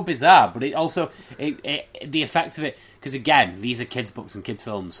it's so bizarre. But it also the effect of it, because again, these are kids' books and kids'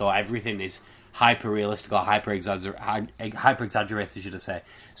 films, so everything is hyper realistic or hyper exaggerated, should I say.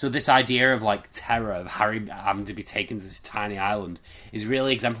 So this idea of like terror of Harry having to be taken to this tiny island is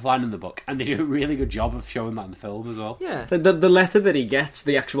really exemplified in the book, and they do a really good job of showing that in the film as well. Yeah. The letter that he gets,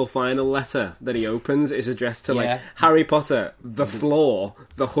 the actual final letter that he opens, is addressed to like Harry Potter, the floor,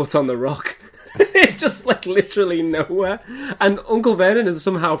 the hut on the rock. It's just like literally nowhere. And Uncle Vernon has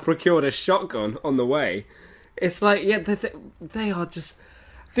somehow procured a shotgun on the way. It's like, they are just...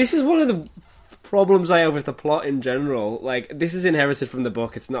 This is one of the problems I have with the plot in general. Like, this is inherited from the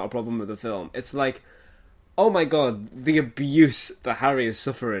book. It's not a problem with the film. It's like, oh my god, the abuse that Harry is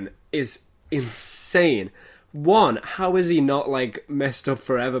suffering is insane. One, how is he not, like, messed up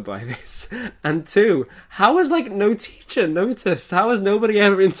forever by this? And two, how has, like, no teacher noticed? How has nobody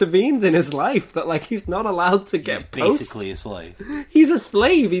ever intervened in his life that, like, he's not allowed to get He's basically a slave. He's a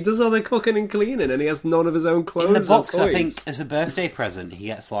slave. He does all the cooking and cleaning, and he has none of his own clothes. In the books, or I toys. think, as a birthday present, he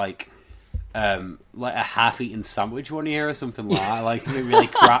gets, like a half-eaten sandwich one year or something like that, like something really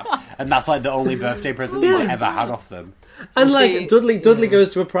crap, and that's, like, the only birthday present he's ever had off them. And, Well, like, see, Dudley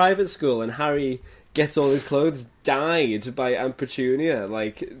goes to a private school, and Harry gets all his clothes dyed by Aunt Petunia.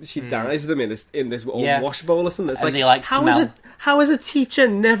 Like, she dyes them in this old wash bowl or something. It's And like, they, like, smell. How has a teacher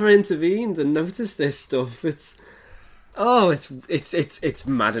never intervened and noticed this stuff? It's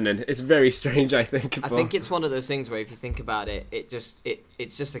maddening. It's very strange, I think. I think it's one of those things where if you think about it,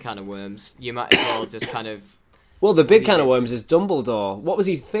 it's just a can of worms. You might as well just kind of... Well, the big can of worms is Dumbledore. What was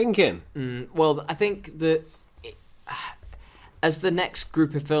he thinking? Well, I think that as the next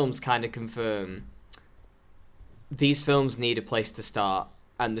group of films kind of confirm, these films need a place to start,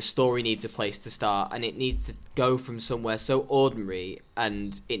 and the story needs a place to start, and it needs to go from somewhere so ordinary,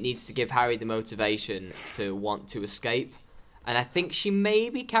 and it needs to give Harry the motivation to want to escape. And I think she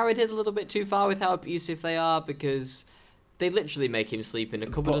maybe carried it a little bit too far with how abusive they are, because they literally make him sleep in a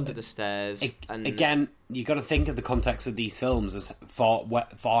cupboard under the stairs. And Again, you got to think of the context of these films as for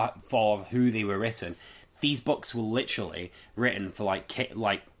who they were written. These books were literally written for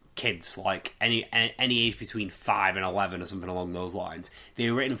kids, like any age between 5 and 11 or something along those lines. They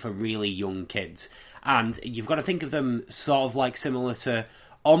were written for really young kids, and you've got to think of them sort of like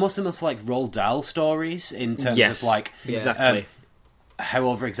almost similar to like Roald Dahl stories in terms of like exactly how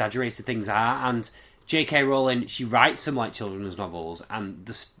over exaggerated things are. And J.K. Rowling, she writes some like children's novels, and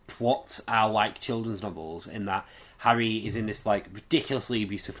the plots are like children's novels in that Harry is in this like ridiculously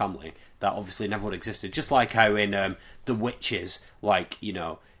abusive family that obviously never would have existed. Just like how in The Witches, like, you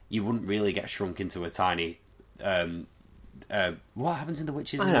know, you wouldn't really get shrunk into a tiny... what happens in The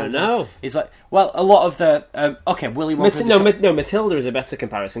Witches? I don't know. It's like, well, a lot of the... Willy Wonka... Matilda is a better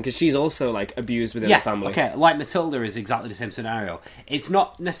comparison, because she's also, like, abused within the family. Okay, like Matilda is exactly the same scenario. It's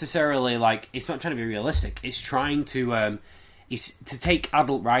not necessarily, like... It's not trying to be realistic. It's trying to... is to take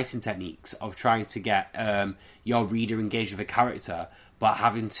adult writing techniques of trying to get your reader engaged with a character, but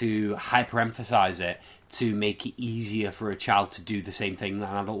having to hyper-emphasize it to make it easier for a child to do the same thing that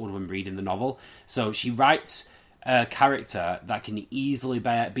an adult would when reading the novel. So she writes a character that can easily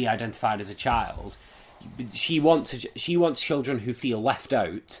be identified as a child. She wants children who feel left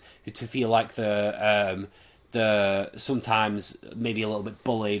out, to feel like the sometimes maybe a little bit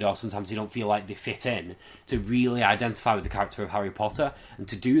bullied, or sometimes they don't feel like they fit in, to really identify with the character of Harry Potter. And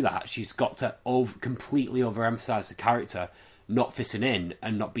to do that, she's got to completely overemphasize the character not fitting in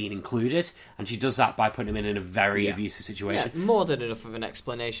and not being included, and she does that by putting him in a very abusive situation. Yeah, more than enough of an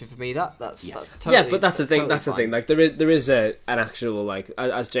explanation for me. That's totally... But that's the thing. Totally that's the fine. thing. Like there is an actual, like,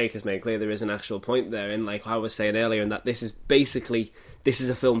 as Jake has made clear, there is an actual point there in, like, how I was saying earlier, in that this is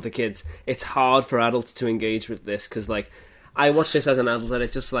a film for kids. It's hard for adults to engage with this, because, like, I watched this as an adult and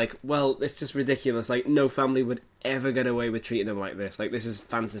it's just like, well, it's just ridiculous. Like, no family would ever get away with treating them like this. Like, this is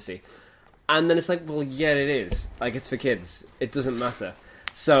fantasy. And then it's like, well, yeah, it is. Like, it's for kids. It doesn't matter.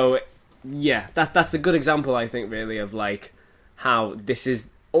 So, yeah, that's a good example, I think, really, of, like, how this is...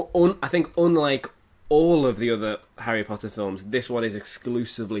 I think, unlike all of the other Harry Potter films, this one is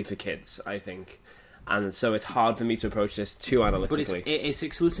exclusively for kids, I think. And so it's hard for me to approach this too analytically. But it's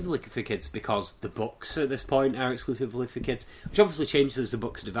exclusively for kids because the books at this point are exclusively for kids, which obviously changes as the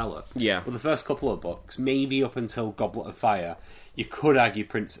books develop. Yeah. But the first couple of books, maybe up until Goblet of Fire, you could argue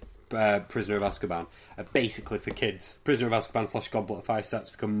Prisoner of Azkaban are basically for kids. Prisoner of Azkaban / Goblet of Fire starts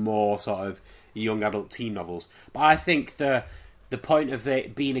to become more sort of young adult teen novels. But I think the point of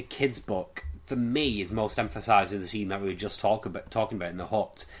it being a kid's book, for me, is most emphasised in the scene that we were just talking about in the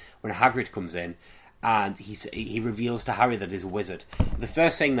hut, when Hagrid comes in and he reveals to Harry that he's a wizard. The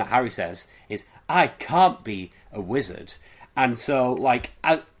first thing that Harry says is, "I can't be a wizard." And so, like,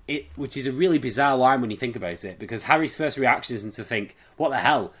 which is a really bizarre line when you think about it, because Harry's first reaction isn't to think, what the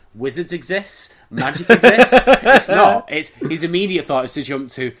hell, wizards exist? Magic exists? It's not. His immediate thought is to jump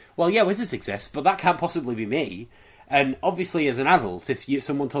to, well, yeah, wizards exist, but that can't possibly be me. And obviously, as an adult, if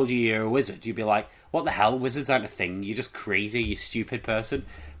someone told you you're a wizard, you'd be like, what the hell, wizards aren't a thing, you're just crazy, you stupid person.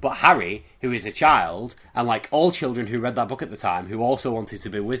 But Harry, who is a child, and like all children who read that book at the time, who also wanted to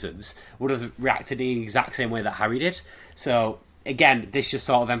be wizards, would have reacted in the exact same way that Harry did. So, again, this just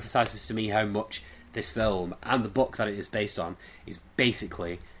sort of emphasises to me how much this film, and the book that it is based on, is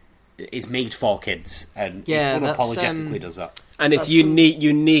made for kids, and it unapologetically does that. And it's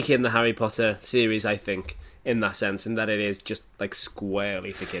unique in the Harry Potter series, I think, in that sense, in that it is just like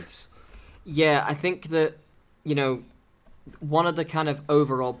squarely for kids. Yeah, I think that, you know, one of the kind of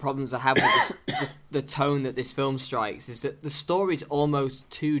overall problems I have with the tone that this film strikes is that the story's almost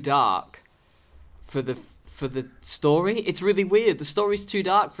too dark for the story. It's really weird. The story's too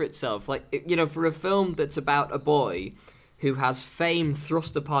dark for itself. Like, you know, for a film that's about a boy who has fame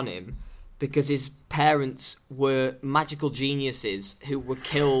thrust upon him because his parents were magical geniuses who were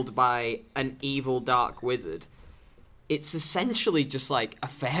killed by an evil dark wizard, it's essentially just like a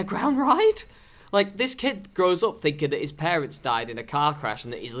fairground ride. Like, this kid grows up thinking that his parents died in a car crash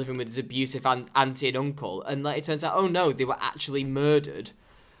and that he's living with his abusive auntie and uncle, and like, it turns out, oh no, they were actually murdered.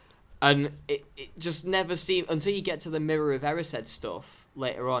 And it just never seemed, until you get to the Mirror of Erised stuff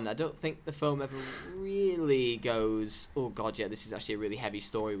later on, I don't think the film ever really goes, oh god, yeah, this is actually a really heavy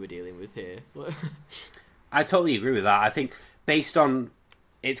story we're dealing with here. I totally agree with that. I think based on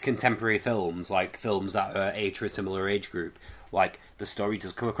its contemporary films, like films that are age for a similar age group, like, the story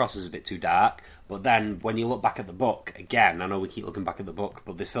does come across as a bit too dark, but then when you look back at the book, again, I know we keep looking back at the book,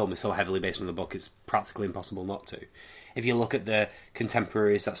 but this film is so heavily based on the book, it's practically impossible not to. If you look at the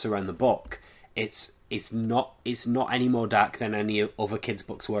contemporaries that surround the book, it's not any more dark than any other kids'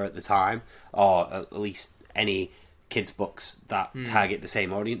 books were at the time, or at least any kids' books that target the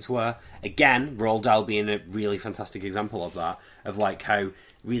same audience were. Again, Roald Dahl being a really fantastic example of that, of like how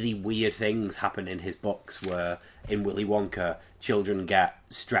really weird things happen in his books, where in Willy Wonka, children get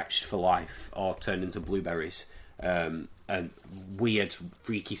stretched for life or turned into blueberries, and weird,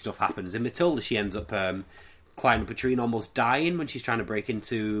 freaky stuff happens. In Matilda, she ends up climbing up a tree and almost dying when she's trying to break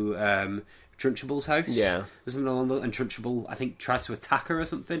into Trunchable's house. Yeah. And Trunchable, I think, tries to attack her or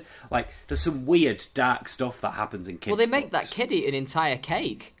something. Like, there's some weird, dark stuff that happens in kids' Well, they make books. that kid eat an entire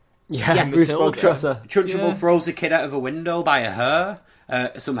cake. Yeah, Bruce Bogtrotter. Trunchable throws a kid out of a window by a hair.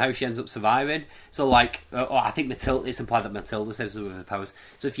 Somehow she ends up surviving. So, like, I think Matilda, it's implied that Matilda saves her with her powers.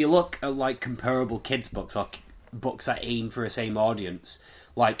 So if you look at, like, comparable kids' books or books that aim for a same audience,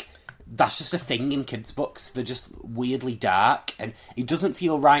 like, that's just a thing in kids' books. They're just weirdly dark, and it doesn't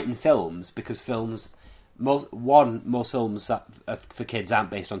feel right in films, because most films that are for kids aren't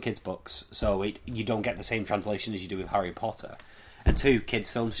based on kids' books, so you don't get the same translation as you do with Harry Potter. And two,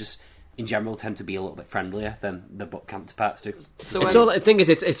 kids' films just, in general, tend to be a little bit friendlier than the book counterparts do. So the thing is,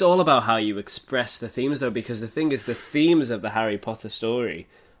 it's all about how you express the themes, though, because the thing is, the themes of the Harry Potter story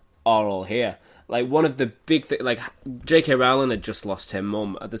are all here. Like, one of the big things, like, J.K. Rowling had just lost her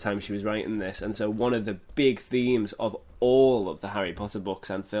mum at the time she was writing this, and so one of the big themes of all of the Harry Potter books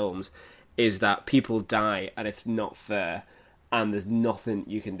and films is that people die, and it's not fair, and there's nothing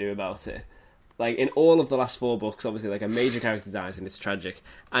you can do about it. Like, in all of the last 4 books, obviously, like, a major character dies, and it's tragic,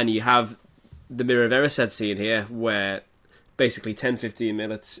 and you have the Mirror of Erised scene here, where basically 10-15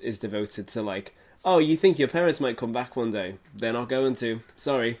 minutes is devoted to, like, oh, you think your parents might come back one day? They're not going to.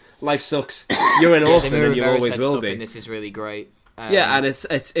 Sorry, life sucks. You're an orphan, and you always will be. This is really great. Yeah, and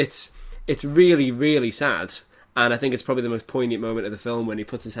it's really, really sad. And I think it's probably the most poignant moment of the film when he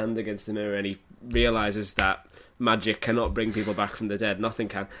puts his hand against the mirror and he realizes that magic cannot bring people back from the dead. Nothing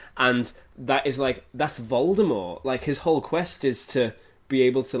can. And that is like, that's Voldemort. Like, his whole quest is to be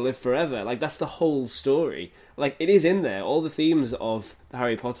able to live forever. Like, that's the whole story. Like, it is in there. All the themes of the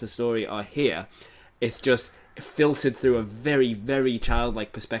Harry Potter story are here. It's just filtered through a very, very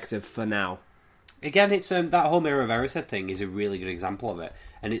childlike perspective for now. Again, it's that whole Mirror of Erised thing is a really good example of it,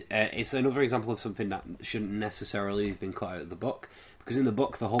 and it's another example of something that shouldn't necessarily have been cut out of the book, because in the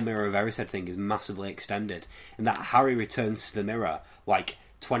book the whole Mirror of Erised thing is massively extended, and that Harry returns to the mirror like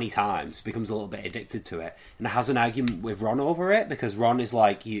 20 times, becomes a little bit addicted to it, and has an argument with Ron over it, because Ron is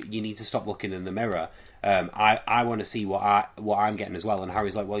like, you need to stop looking in the mirror. I want to see what I'm getting as well, and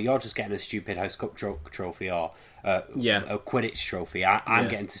Harry's like, well, you're just getting a stupid House Cup trophy or a Quidditch trophy. I'm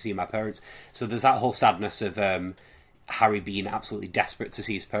getting to see my parents. So there's that whole sadness of Harry being absolutely desperate to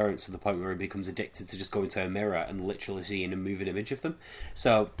see his parents to the point where he becomes addicted to just going to a mirror and literally seeing a moving image of them.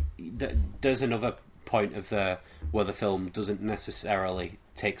 So there's another point of where the film doesn't necessarily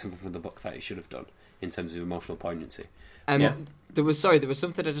take something from the book that it should have done in terms of emotional poignancy. There was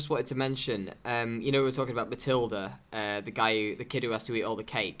something I just wanted to mention. We were talking about Matilda, the kid who has to eat all the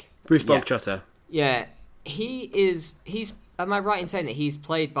cake. Bruce Bogtrotter. Yeah, he's. Am I right in saying that he's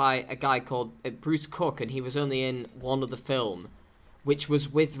played by a guy called Bruce Cook, and he was only in one other film, which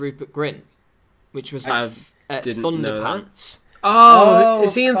was with Rupert Grint, which was Thunderpants. Oh,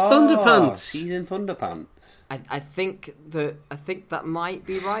 is he in Thunderpants? He's in Thunderpants. I think that might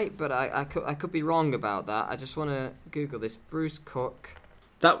be right, but I could be wrong about that. I just want to Google this. Bruce Cook.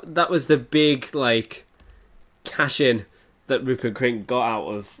 That was the big, like, cash in that Rupert Grint got out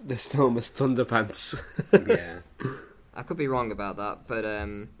of this film was Thunderpants. Yeah. I could be wrong about that, but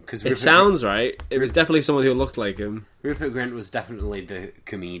It sounds right. It was definitely someone who looked like him. Rupert Grint was definitely the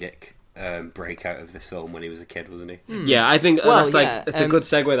comedic breakout of this film when he was a kid, wasn't he? Yeah, I think it's a good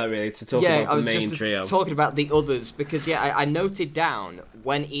segue that really to talk about I the was main just trio. talking about the others because I noted down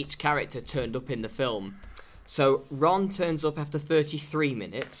when each character turned up in the film. So Ron turns up after 33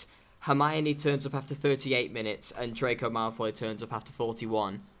 minutes, Hermione turns up after 38 minutes, and Draco Malfoy turns up after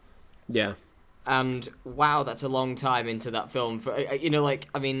 41. Yeah. And wow, that's a long time into that film. For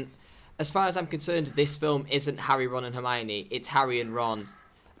as far as I'm concerned, this film isn't Harry, Ron, and Hermione. It's Harry and Ron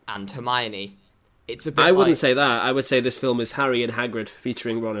and Hermione. It's a bit. I wouldn't say that. I would say this film is Harry and Hagrid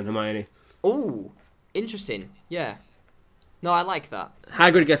featuring Ron and Hermione. Oh, interesting. Yeah. No, I like that.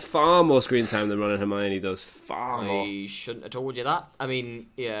 Hagrid gets far more screen time than Ron and Hermione does. Far more. I shouldn't have told you that. I mean,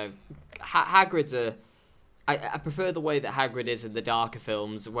 yeah, Hagrid's a. I prefer the way that Hagrid is in the darker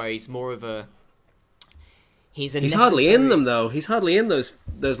films, where he's more of a. He's hardly in them though. He's hardly in those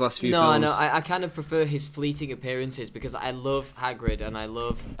last few films. No, I kind of prefer his fleeting appearances because I love Hagrid and I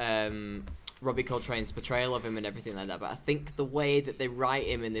love Robbie Coltrane's portrayal of him and everything like that. But I think the way that they write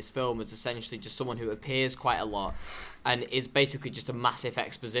him in this film is essentially just someone who appears quite a lot and is basically just a massive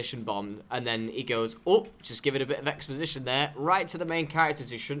exposition bomb. And then he goes, oh, just give it a bit of exposition there, right to the main characters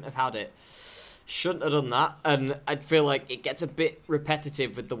who shouldn't have had it. Shouldn't have done that, and I feel like it gets a bit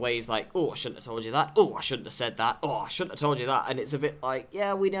repetitive with the way he's like, oh, I shouldn't have told you that, oh, I shouldn't have said that, oh, I shouldn't have told you that, and it's a bit like,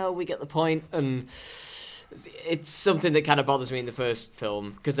 yeah, we know, we get the point, and it's something that kind of bothers me in the first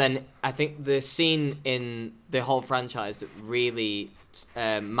film, because then I think the scene in the whole franchise that really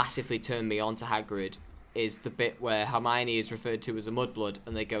massively turned me on to Hagrid is the bit where Hermione is referred to as a mudblood,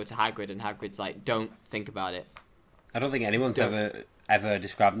 and they go to Hagrid, and Hagrid's like, don't think about it. I don't think anyone's ever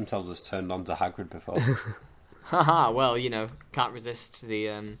described themselves as turned on to Hagrid before. Haha, well, can't resist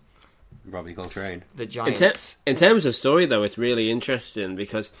the Robbie Coltrane. The giants. In terms of story, though, it's really interesting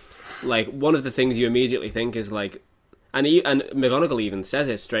because, like, one of the things you immediately think is like, and McGonagall even says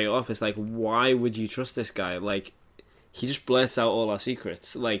it straight off. It's like, why would you trust this guy? Like, he just blurts out all our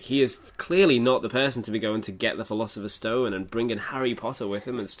secrets. Like, he is clearly not the person to be going to get the Philosopher's Stone and bringing Harry Potter with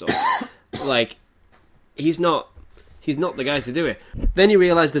him and stuff. Like, he's not the guy to do it. Then you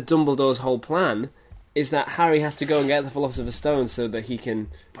realise that Dumbledore's whole plan is that Harry has to go and get the Philosopher's Stone so that he can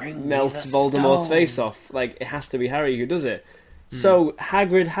melt Voldemort's face off. Like, it has to be Harry who does it. So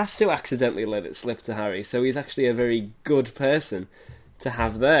Hagrid has to accidentally let it slip to Harry, so he's actually a very good person to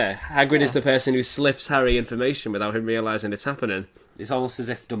have there. Hagrid is the person who slips Harry information without him realising it's happening. It's almost as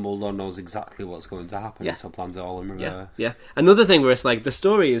if Dumbledore knows exactly what's going to happen, so plans it all in reverse. Yeah. Another thing where it's like, the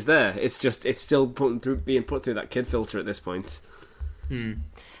story is there, it's still being put through that kid filter at this point.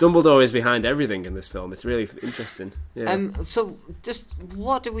 Dumbledore is behind everything in this film. It's really interesting. Yeah. So, just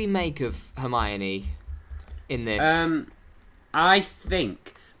what do we make of Hermione in this? I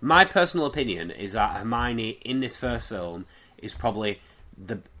think, my personal opinion is that Hermione in this first film is probably,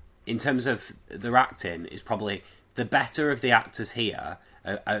 in terms of their acting, is probably the better of the actors here,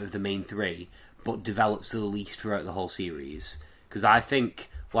 out of the main three, but develops the least throughout the whole series. Because I think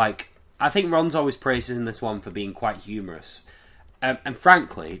Ron's always praises in this one for being quite humorous. And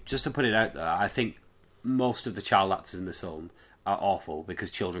frankly, just to put it out there, I think most of the child actors in this film are awful because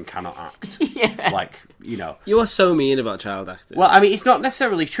children cannot act. You are so mean about child actors. Well, I mean, it's not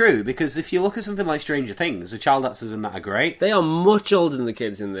necessarily true, because if you look at something like Stranger Things, the child actors in that are great. They are much older than the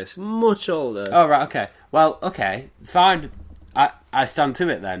kids in this. Much older. Oh, right, okay. Well, okay, fine. I stand to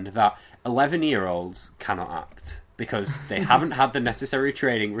it then that 11-year-olds cannot act because they haven't had the necessary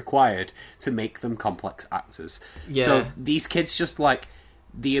training required to make them complex actors. Yeah. So these kids just, like,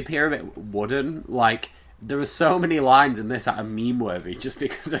 they appear a bit wooden, like... There are so many lines in this that are meme-worthy just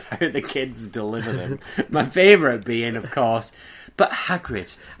because of how the kids deliver them. My favourite being, of course, but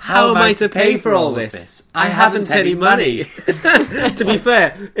Hagrid, how am I to pay for all this? I haven't any money. To be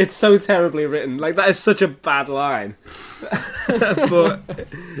fair, it's so terribly written. Like, that is such a bad line. But,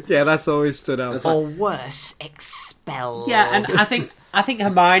 yeah, that's always stood out. Or worse, expelled. Yeah, and I think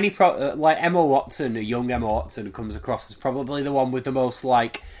Hermione, like Emma Watson, a young Emma Watson, who comes across as probably the one with the most,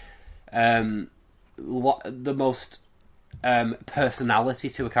 like... the most personality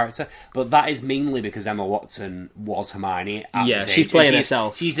to a character, but that is mainly because Emma Watson was Hermione at this age. She's playing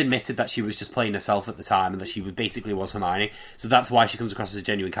herself. She's admitted that she was just playing herself at the time and that she basically was Hermione, so that's why she comes across as a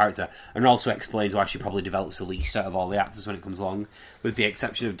genuine character, and also explains why she probably develops the least out of all the actors when it comes along, with the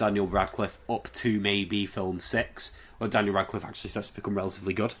exception of Daniel Radcliffe up to maybe film 6, where Daniel Radcliffe actually starts to become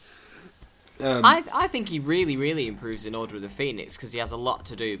relatively good. I think he really, really improves in Order of the Phoenix because he has a lot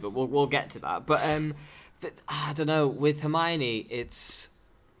to do, but we'll get to that. But I don't know. With Hermione,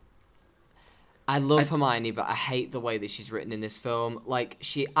 I love Hermione, but I hate the way that she's written in this film. Like,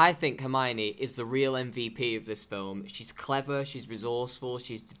 I think Hermione is the real MVP of this film. She's clever, she's resourceful,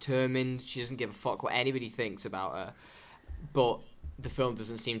 she's determined, she doesn't give a fuck what anybody thinks about her. But the film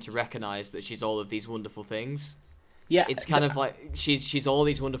doesn't seem to recognise that she's all of these wonderful things. Yeah. It's kind of like she's all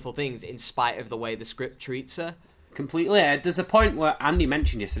these wonderful things in spite of the way the script treats her. Completely. There's a point where Andy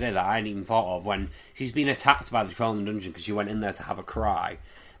mentioned yesterday that I hadn't even thought of, when she's been attacked by the Troll in the Dungeon because she went in there to have a cry.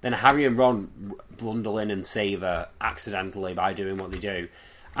 Then Harry and Ron bundle in and save her accidentally by doing what they do.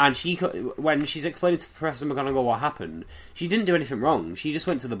 And when she's explaining to Professor McGonagall what happened, she didn't do anything wrong. She just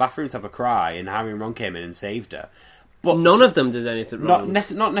went to the bathroom to have a cry, and Harry and Ron came in and saved her. But none of them did anything wrong.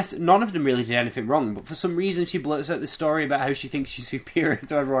 None of them really did anything wrong, but for some reason she blurts out this story about how she thinks she's superior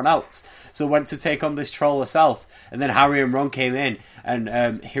to everyone else, so went to take on this troll herself, and then Harry and Ron came in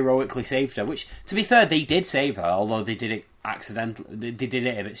and heroically saved her, which, to be fair, they did save her, although they did it accidentally. They did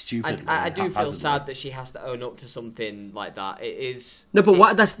it a bit stupidly. I do feel sad that she has to own up to something like that. It is... No,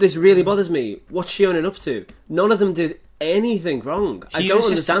 but this really bothers me. What's she owning up to? None of them did anything wrong. I don't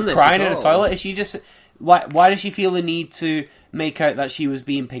understand this crying at in all. a toilet. Is she just... Why does she feel the need to make out that she was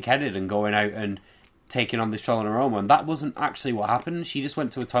being pig-headed and going out and taking on this troll on her own when that wasn't actually what happened? She just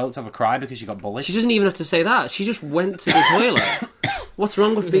went to a toilet to have a cry because she got bullied. She doesn't even have to say that. She just went to the toilet. What's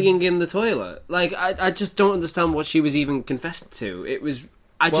wrong with being in the toilet? Like, I just don't understand what she was even confessed to. It was...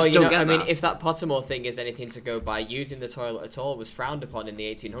 I just don't get that. I mean, if that Pottermore thing is anything to go by, using the toilet at all was frowned upon in the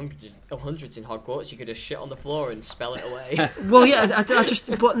 1800s in Hogwarts. You could just shit on the floor and spell it away. Well, yeah, I just...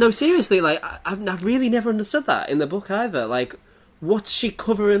 But no, seriously, like, I've really never understood that in the book either. Like, what's she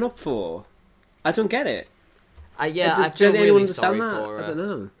covering up for? I don't get it. I feel really sorry for her. I don't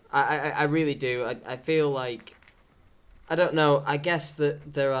know. I really do. I feel like... I don't know. I guess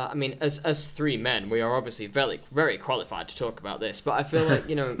that there are... I mean, as three men, we are obviously very, very qualified to talk about this, but I feel like,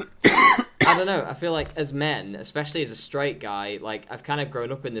 I don't know. I feel like as men, especially as a straight guy, like, I've kind of grown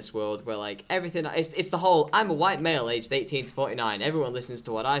up in this world where, like, everything... It's the whole, I'm a white male aged 18 to 49. Everyone listens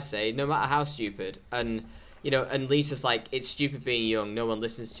to what I say, no matter how stupid. And, and Lisa's like, it's stupid being young, no one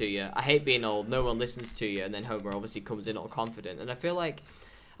listens to you. I hate being old, no one listens to you. And then Homer obviously comes in all confident. And I feel like...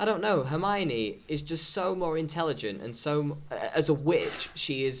 I don't know, Hermione is just so more intelligent, and so, as a witch,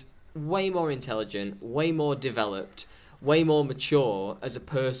 she is way more intelligent, way more developed, way more mature as a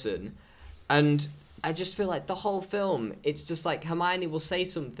person, and I just feel like the whole film, it's just like Hermione will say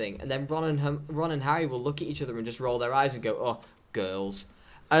something, and then Ron and Harry will look at each other and just roll their eyes and go, oh, girls.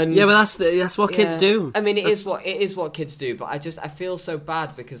 And yeah, but that's what kids do. I mean, it is what kids do, but I feel so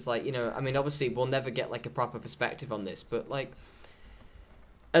bad because, like, I mean, obviously we'll never get, like, a proper perspective on this, but, like,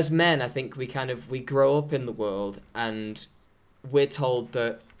 as men, I think we grow up in the world and we're told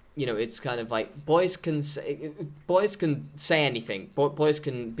that, it's kind of like boys can say anything. Boys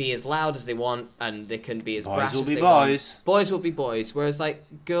can be as loud as they want and they can be as brash as they want. Boys will be boys. Whereas, like,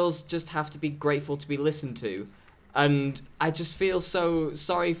 girls just have to be grateful to be listened to. And I just feel so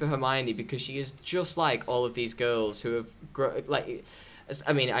sorry for Hermione because she is just like all of these girls who have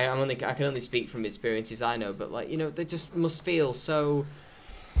I mean, I can only speak from experiences I know, but, like, they just must feel so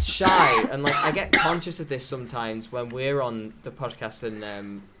shy, and, like, I get conscious of this sometimes when we're on the podcast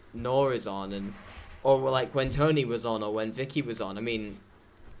and Nora is on, or like when Tony was on or when Vicky was on. I mean,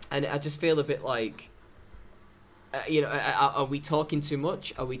 and I just feel a bit like, are we talking too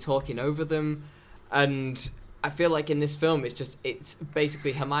much? Are we talking over them? And I feel like in this film, it's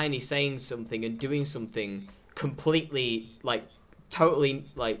basically Hermione saying something and doing something completely, like, totally,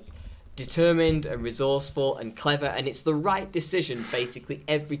 like, determined and resourceful and clever, and it's the right decision basically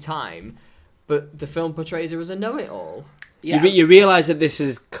every time, but the film portrays her as a know-it-all. Yeah. You realise that this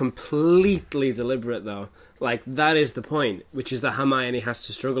is completely deliberate, though. Like, that is the point, which is that Hermione has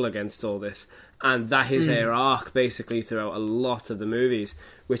to struggle against all this, and that is her arc basically throughout a lot of the movies,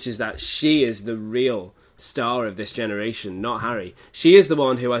 which is that she is the real star of this generation, not Harry. She is the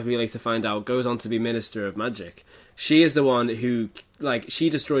one who, as we like to find out, goes on to be Minister of Magic. She is the one who, like, she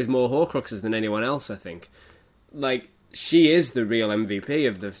destroys more Horcruxes than anyone else, I think. Like, she is the real MVP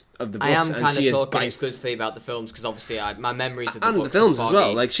of the books. I am kind of talking exclusively about the films because obviously my memories of the books and the films are as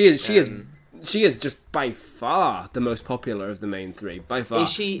well. Like, she is just by far the most popular of the main three. By far,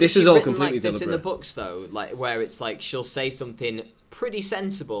 this is all completely like this deliberate. In the books, though, like where it's like she'll say something pretty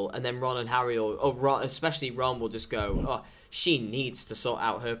sensible, and then Ron and Harry, or Ron, especially Ron, will just go, "Oh, she needs to sort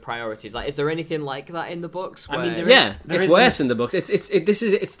out her priorities. Like, is there anything like that in the books? I mean, it's worse in the books.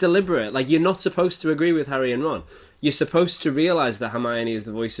 It's deliberate. Like, you're not supposed to agree with Harry and Ron. You're supposed to realise that Hermione is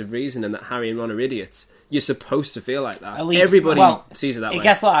the voice of reason and that Harry and Ron are idiots. You're supposed to feel like that. At least, everybody sees it that way. It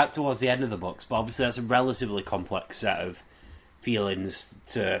gets like that towards the end of the books, but obviously that's a relatively complex set of feelings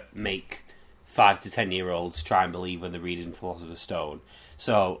to make 5 to 10-year-olds try and believe when they're reading Philosopher's Stone.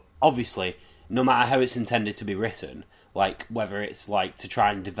 So, obviously, no matter how it's intended to be written, like, whether it's, like, to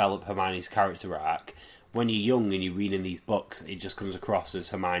try and develop Hermione's character arc, when you're young and you're reading these books, it just comes across as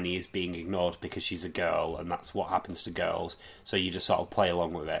Hermione is being ignored because she's a girl, and that's what happens to girls, so you just sort of play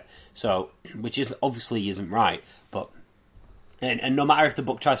along with it. So, which is obviously isn't right, but... And no matter if the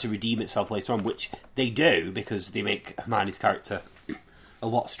book tries to redeem itself later on, which they do, because they make Hermione's character a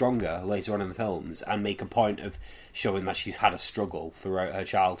lot stronger later on in the films, and make a point of showing that she's had a struggle throughout her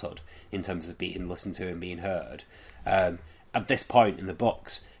childhood in terms of being listened to and being heard. At this point in the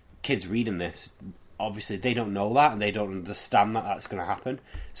books, kids reading this, obviously they don't know that, and they don't understand that that's going to happen.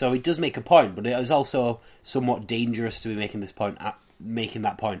 So it does make a point, but it is also somewhat dangerous to be making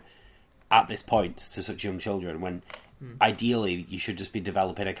that point at this point to such young children, when ideally you should just be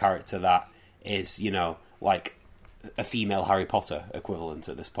developing a character that is, you know, like a female Harry Potter equivalent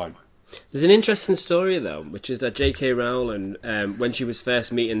at this point. There's an interesting story, though, which is that J.K. Rowling, when she was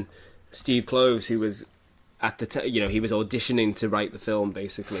first meeting Steve Kloves, who was at the he was auditioning to write the film,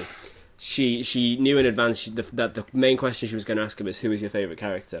 basically. She knew in advance that the main question she was going to ask him is, who is your favourite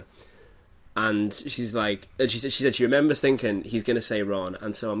character? And she's like, she said she remembers thinking, he's going to say Ron,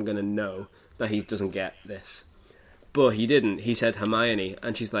 and so I'm going to know that he doesn't get this. But he didn't. He said Hermione,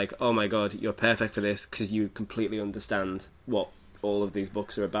 and she's like, oh my god, you're perfect for this, because you completely understand what all of these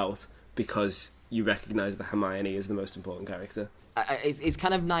books are about, because you recognise that Hermione is the most important character. It's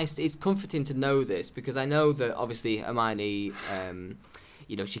kind of nice, it's comforting to know this, because I know that obviously Hermione,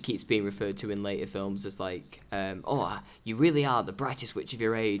 she keeps being referred to in later films as like, you really are the brightest witch of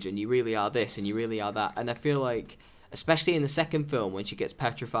your age, and you really are this, and you really are that. And I feel like, especially in the second film when she gets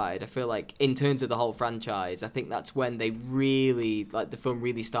petrified, I feel like in terms of the whole franchise, I think that's when they really, like, the film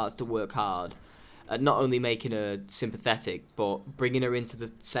really starts to work hard at not only making her sympathetic, but bringing her into the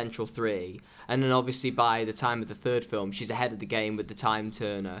central three. And then obviously by the time of the third film, she's ahead of the game with the time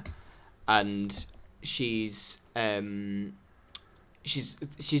turner, and she's then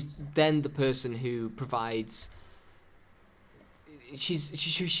the person who provides.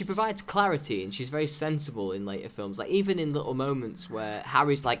 She provides clarity, and she's very sensible in later films. Like, even in little moments where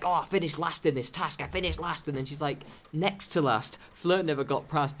Harry's like, I finished last in this task, and then she's like, next to last, Fleur never got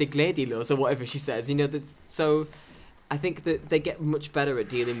past the Gladiolus, or whatever she says, so I think that they get much better at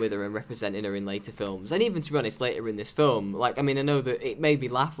dealing with her and representing her in later films. And even, to be honest, later in this film, like, I mean, I know that it made me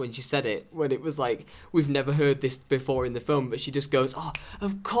laugh when she said it, when it was like, we've never heard this before in the film, but she just goes,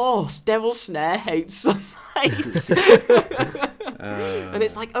 of course, Devil Snare hates sunlight. And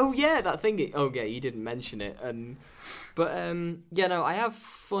it's like, that thing. You didn't mention it. I have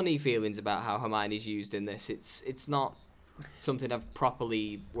funny feelings about how Hermione's used in this. It's not something I've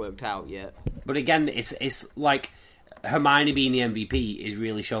properly worked out yet. But again, it's like Hermione being the MVP is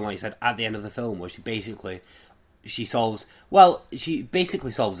really shown, like you said, at the end of the film, where she basically solves all of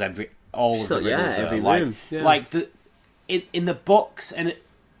the riddles. Every room. Yeah. Like in the books and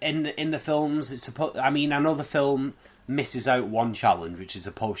in the films, it's supposed. I mean, I know the film misses out one challenge, which is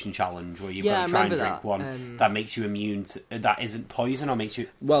a potion challenge, where you've got to try and drink one that makes you immune to, that isn't poison or makes you...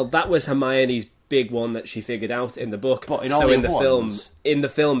 Well, that was Hermione's big one that she figured out in the book. But in the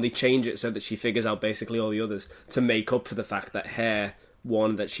film, they change it so that she figures out basically all the others to make up for the fact that her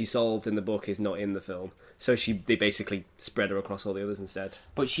one that she solved in the book is not in the film. So they basically spread her across all the others instead.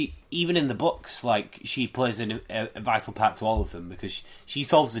 But she, even in the books, like, she plays a vital part to all of them, because she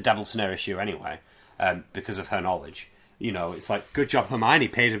solves the Devil Snare issue anyway, because of her knowledge. It's like, good job Hermione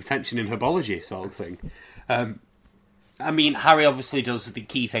paid attention in herbology, sort of thing. I mean, Harry obviously does the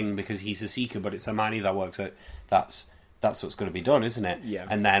key thing because he's a seeker, but it's Hermione that works out that's what's going to be done, isn't it? Yeah.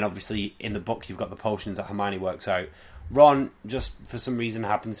 And then, obviously, in the book, you've got the potions that Hermione works out. Ron, just for some reason,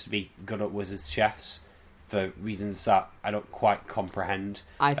 happens to be good at wizard's chess, for reasons that I don't quite comprehend.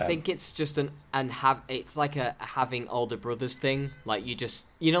 I think it's just it's like a having older brothers thing. Like,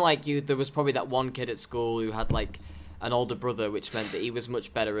 there was probably that one kid at school who had, like, an older brother, which meant that he was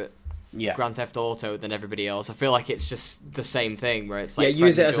much better at Grand Theft Auto than everybody else. I feel like it's just the same thing, where it's like... Yeah,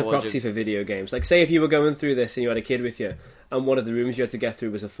 use it as a proxy for video games. Like, say if you were going through this and you had a kid with you, and one of the rooms you had to get through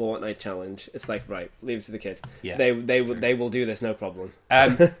was a Fortnite challenge, it's like, right, leave it to the kid. Yeah, they will do this, no problem.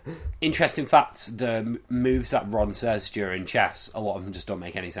 Interesting facts, the moves that Ron says during chess, a lot of them just don't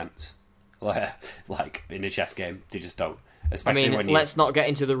make any sense. Like, in a chess game, they just don't. Especially when let's not get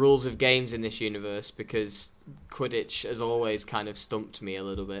into the rules of games in this universe, because Quidditch has always kind of stumped me a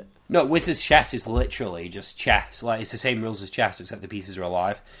little bit. No, Wizard's chess is literally just chess. Like, it's the same rules as chess, except the pieces are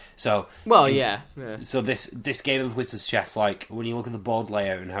alive. So, yeah. So this game of Wizard's chess, like, when you look at the board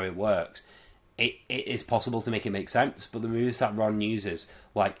layout and how it works, it is possible to make it make sense. But the moves that Ron uses,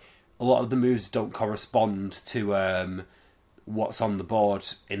 like, a lot of the moves don't correspond to what's on the board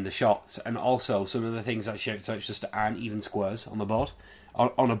in the shots, and also some of the things that shouts out just aren't even squares on the board,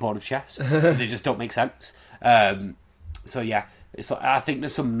 on a board of chess, so they just don't make sense. So yeah, it's like, I think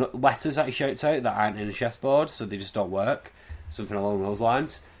there's some letters that he shouts out that aren't in a chessboard, so they just don't work, something along those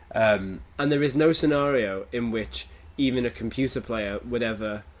lines. And there is no scenario in which even a computer player would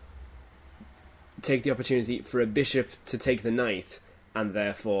ever take the opportunity for a bishop to take the knight, and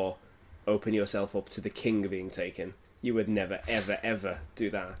therefore open yourself up to the king being taken. You would never, ever, ever do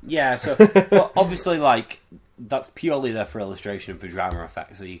that. Yeah, so well, obviously, like, that's purely there for illustration and for drama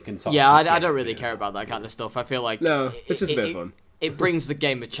effect, so you can sort Yeah, of... I don't really care about that kind of stuff. I feel like... No, it's just a bit of fun. It brings the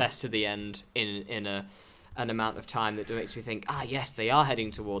game of chess to the end in an amount of time that makes me think, yes, they are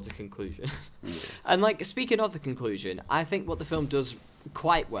heading towards a conclusion. And, like, speaking of the conclusion, I think what the film does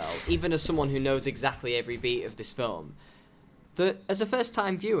quite well, even as someone who knows exactly every beat of this film, that as a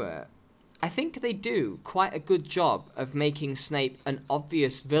first-time viewer... I think they do quite a good job of making Snape an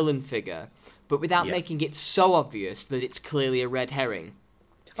obvious villain figure, but without making it so obvious that it's clearly a red herring.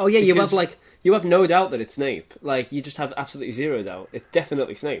 Oh yeah, you have no doubt that it's Snape. Like, you just have absolutely zero doubt. It's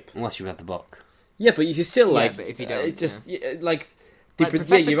definitely Snape. Unless you read the book. Yeah, but you still, like... Yeah, but if you don't... It just, like...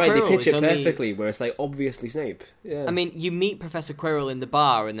 Professor you're right, they Quirrell pitch it is only- perfectly, where it's, like, obviously Snape. Yeah. I mean, you meet Professor Quirrell in the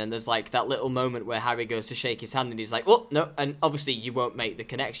bar, and then there's, like, that little moment where Harry goes to shake his hand, and he's like, oh, no, and obviously you won't make the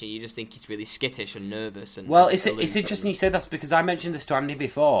connection, you just think he's really skittish and nervous. And Well, it's interesting you say that, because I mentioned this to Andy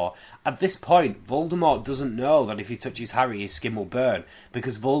before. At this point, Voldemort doesn't know that if he touches Harry, his skin will burn,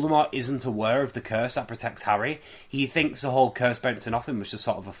 because Voldemort isn't aware of the curse that protects Harry. He thinks the whole curse bouncing off him was just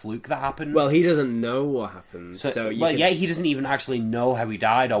sort of a fluke that happened. Well, he doesn't know what happened. He doesn't even actually know how he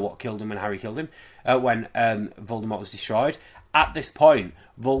died or what killed him when Harry killed him, when Voldemort was destroyed. At this point,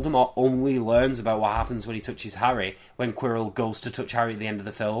 Voldemort only learns about what happens when he touches Harry when Quirrell goes to touch Harry at the end of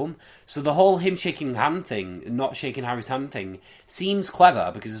the film. So the whole him shaking hand thing, not shaking Harry's hand thing, seems clever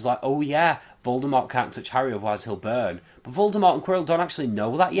because it's like, oh yeah, Voldemort can't touch Harry otherwise he'll burn. But Voldemort and Quirrell don't actually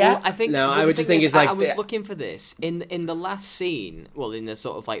know that yet. Well, I think... No, well, I would just think is, it's like... I was looking for this. In the last scene, well, in the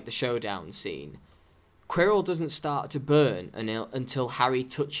sort of like the showdown scene, Quirrell doesn't start to burn until Harry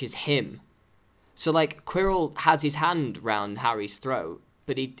touches him. So, like, Quirrell has his hand round Harry's throat,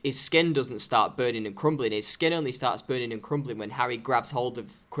 but his skin doesn't start burning and crumbling. His skin only starts burning and crumbling when Harry grabs hold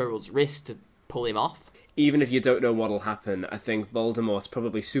of Quirrell's wrist to pull him off. Even if you don't know what'll happen, I think Voldemort's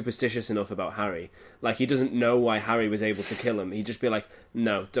probably superstitious enough about Harry. Like, he doesn't know why Harry was able to kill him. He'd just be like,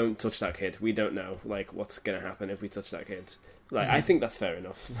 no, don't touch that kid. We don't know, like, what's going to happen if we touch that kid. Like, I think that's fair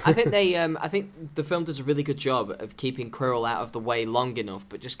enough. I think the film does a really good job of keeping Quirrell out of the way long enough,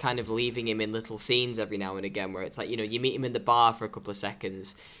 but just kind of leaving him in little scenes every now and again, where it's like, you know, you meet him in the bar for a couple of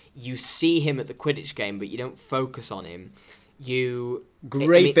seconds, you see him at the Quidditch game, but you don't focus on him.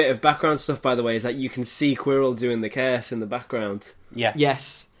 Great bit of background stuff, by the way, is that you can see Quirrell doing the curse in the background. Yeah.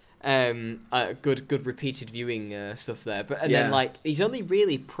 Yes. Good repeated viewing stuff there, but then like he's only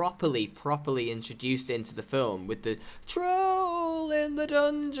really properly introduced into the film with the troll in the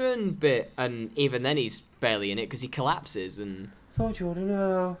dungeon bit, and even then he's barely in it because he collapses and Thought you ought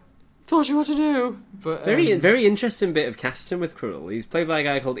to know. But very interesting bit of casting with Quirrell. He's played by a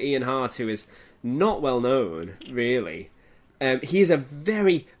guy called Ian Hart, who is not well known really. He's a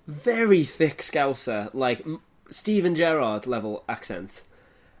very thick Scouser, like Stephen Gerrard level accent.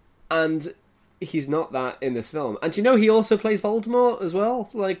 And he's not that in this film. And you know he also plays Voldemort as well?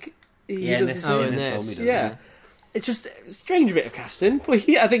 Like, in this film he does. Yeah. It's just a strange bit of casting, but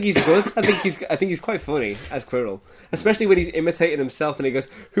I think he's good. I think he's quite funny as Quirrell. Especially when he's imitating himself and he goes,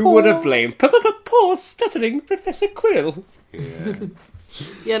 who would have blamed poor stuttering Professor Quirrell? Yeah.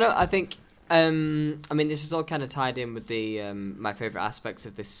 Yeah, no, I think I mean this is all kind of tied in with the my favourite aspects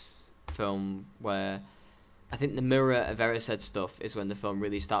of this film, where I think the Mirror of Erised stuff is when the film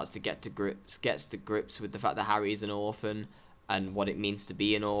really starts to gets to grips with the fact that Harry is an orphan and what it means to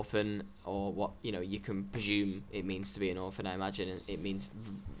be an orphan, or what, you know, you can presume it means to be an orphan. I imagine it means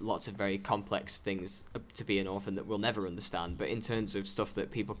lots of very complex things to be an orphan that we'll never understand, but in terms of stuff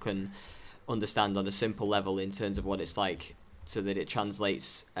that people can understand on a simple level, in terms of what it's like, so that it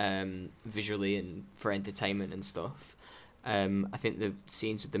translates visually and for entertainment and stuff. I think the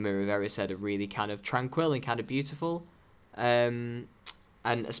scenes with the Mirror of Erised are really kind of tranquil and kind of beautiful.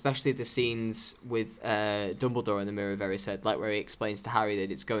 and especially the scenes with Dumbledore in the Mirror of Erised, like where he explains to Harry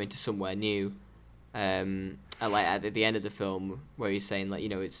that it's going to somewhere new. Like at the end of the film, where he's saying like,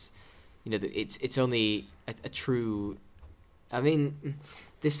 it's only a true. I mean,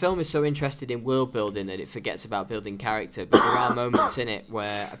 this film is so interested in world building that it forgets about building character. But there are moments in it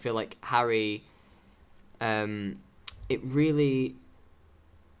where I feel like Harry,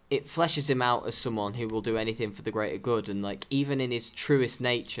 it fleshes him out as someone who will do anything for the greater good, and like even in his truest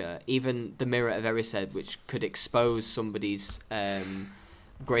nature, even the Mirror of Erised, which could expose somebody's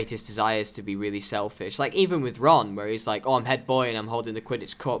greatest desires to be really selfish. Like even with Ron, where he's like, "Oh, I'm head boy and I'm holding the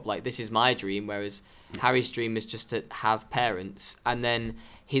Quidditch cup. Like this is my dream," whereas Harry's dream is just to have parents, and then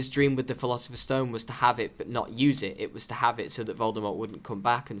his dream with the Philosopher's Stone was to have it but not use it. It was to have it so that Voldemort wouldn't come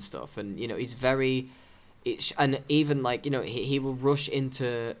back and stuff. And he's very. And even like he will rush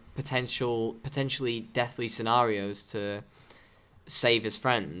into potentially deathly scenarios to save his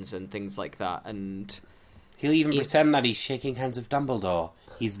friends and things like that, and he'll even pretend that he's shaking hands with Dumbledore.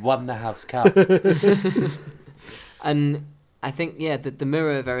 He's won the House Cup. And I think the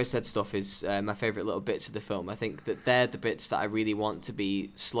Mirror of Erised stuff is my favourite little bits of the film. I think that they're the bits that I really want to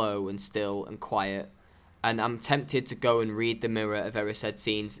be slow and still and quiet. And I'm tempted to go and read the Mirror of Erised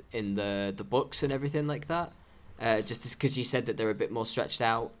scenes in the books and everything like that, just because you said that they're a bit more stretched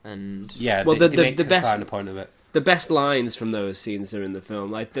out. And yeah, well, they the make best find a point of it. The best lines from those scenes are in the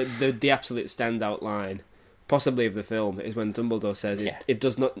film. Like the absolute standout line, possibly of the film, is when Dumbledore says, "It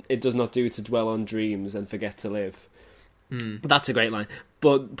does not do to dwell on dreams and forget to live." That's a great line.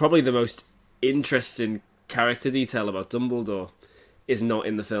 But probably the most interesting character detail about Dumbledore is not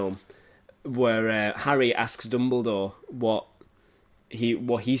in the film, where Harry asks Dumbledore what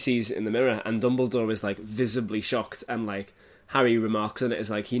he sees in the mirror, and Dumbledore is like visibly shocked, and like Harry remarks on it as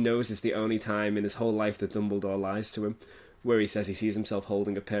like he knows it's the only time in his whole life that Dumbledore lies to him, where he says he sees himself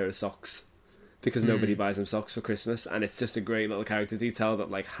holding a pair of socks because nobody buys him socks for Christmas. And it's just a great little character detail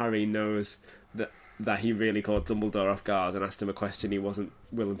that like Harry knows that he really caught Dumbledore off guard and asked him a question he wasn't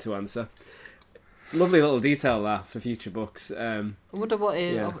willing to answer. Lovely little detail that for future books. I wonder what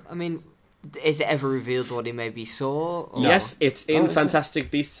I mean, is it ever revealed what he maybe saw? Or? Yes, it's in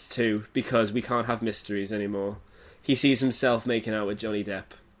Fantastic Beasts 2, because we can't have mysteries anymore. He sees himself making out with Johnny Depp.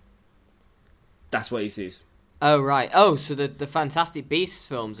 That's what he sees. Oh, right. Oh, so the Fantastic Beasts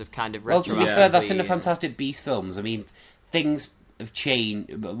films have kind of Well, to be fair, that's in the Fantastic Beasts films. I mean, things have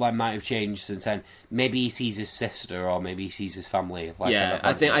changed, might have changed since then. Maybe he sees his sister, or maybe he sees his family. Like,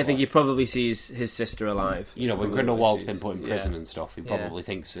 I think he probably sees his sister alive. When Grindelwald's been put in prison and stuff, he probably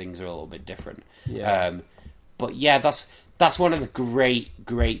thinks things are a little bit different. Yeah. But yeah, that's one of the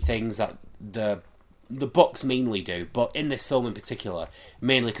great things that the books mainly do, but in this film in particular,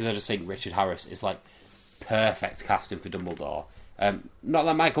 mainly because I just think Richard Harris is like perfect casting for Dumbledore. Not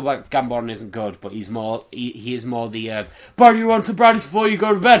that Michael Gambon isn't good, but he is more the "But you want some brownies before you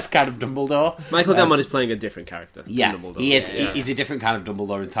go to bed" kind of Dumbledore. Michael Gambon is playing a different character. Yeah, Dumbledore. He is. He's a different kind of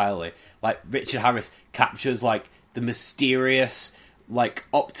Dumbledore entirely. Like Richard Harris captures like the mysterious, like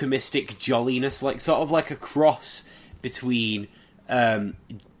optimistic jolliness, like sort of like a cross between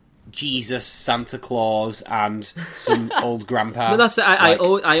Jesus, Santa Claus, and some old grandpa. But that's I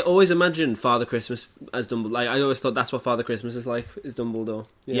always imagined Father Christmas as Dumbledore. Like, I always thought that's what Father Christmas is like, is Dumbledore.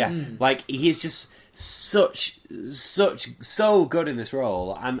 Yeah. Like he is just so good in this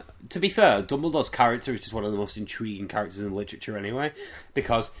role. And to be fair, Dumbledore's character is just one of the most intriguing characters in literature anyway,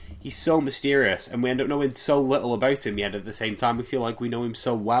 because he's so mysterious, and we end up knowing so little about him. Yet at the same time, we feel like we know him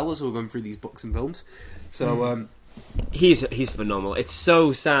so well as we're going through these books and films. So. He's phenomenal. It's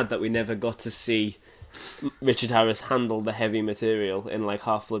so sad that we never got to see Richard Harris handle the heavy material in like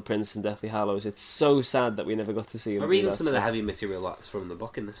Half-Blood Prince and Deathly Hallows. It's so sad that we never got to see him. Or even some of the heavy material that's from the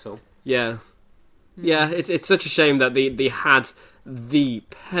book in this film. Yeah. Yeah, it's such a shame that they had the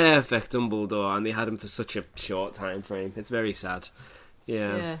perfect Dumbledore and they had him for such a short time frame. It's very sad.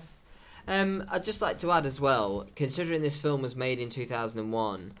 Yeah. I'd just like to add as well, considering this film was made in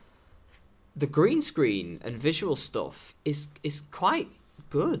 2001, the green screen and visual stuff is quite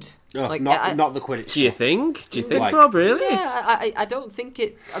good. Oh, like, not the Quidditch. Do you think? Like, Rob, really? Yeah, I don't think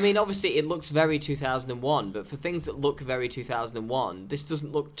it. I mean, obviously, it looks very 2001, but for things that look very 2001, this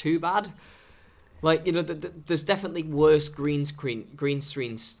doesn't look too bad. Like, there's definitely worse green screen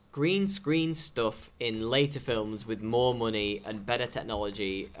stuff in later films with more money and better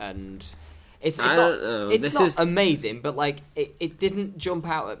technology, and it's not amazing, but like it didn't jump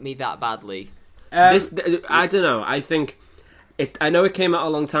out at me that badly. I don't know. I think I know it came out a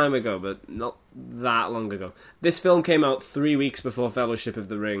long time ago, but not that long ago. This film came out 3 weeks before Fellowship of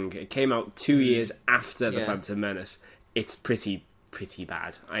the Ring. It came out 2 years after The Phantom Menace. It's pretty pretty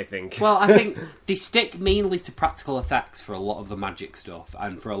bad, I think. Well, I think they stick mainly to practical effects for a lot of the magic stuff,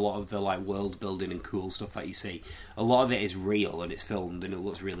 and for a lot of the like world building and cool stuff that you see. A lot of it is real and it's filmed and it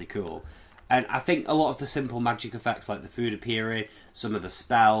looks really cool. And I think a lot of the simple magic effects, like the food appearing, some of the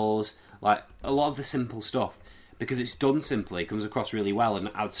spells, like a lot of the simple stuff, because it's done simply, comes across really well and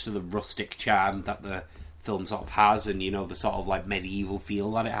adds to the rustic charm that the film sort of has, and you know, the sort of like medieval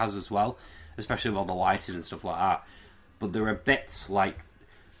feel that it has as well, especially with all the lighting and stuff like that. But there are bits like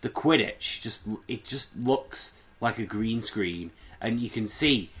the Quidditch, it just looks like a green screen, and you can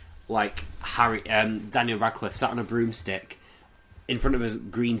see like Daniel Radcliffe sat on a broomstick in front of a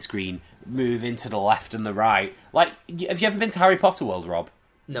green screen, moving to the left and the right. Like, have you ever been to Harry Potter World, Rob?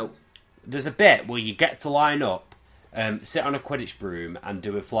 No. There's a bit where you get to line up, sit on a Quidditch broom, and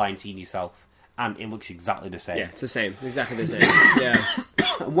do a flying team yourself, and it looks exactly the same. Yeah, it's the same, exactly the same. Yeah.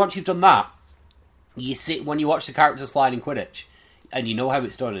 And once you've done that, you sit when you watch the characters flying in Quidditch, and you know how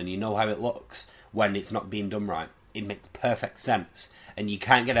it's done, and you know how it looks when it's not being done right. It makes perfect sense, and you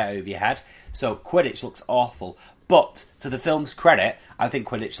can't get it out of your head. So Quidditch looks awful, but to the film's credit, I think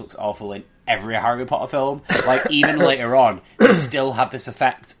Quidditch looks awful in every Harry Potter film. Like, even later on, they still have this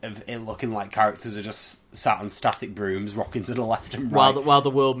effect of it looking like characters are just sat on static brooms, rocking to the left and right. While the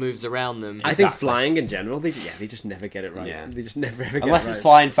world moves around them. I think flying in general, they just never get it right. Yeah. They just never ever get Unless it right. it's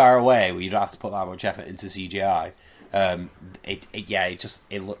flying far away, where you don't have to put that much effort into CGI.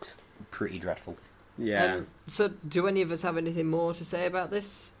 It looks pretty dreadful. Yeah. So, do any of us have anything more to say about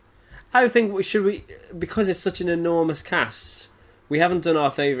this? I think because it's such an enormous cast, we haven't done our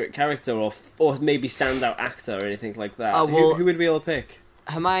favourite character or maybe standout actor or anything like that. Oh, well, who would we all pick?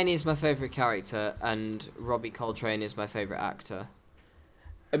 Hermione is my favourite character, and Robbie Coltrane is my favourite actor.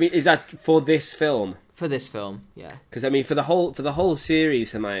 I mean, is that for this film? For this film, yeah. Because I mean, for the whole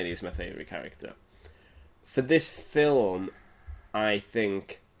series, Hermione is my favourite character. For this film, I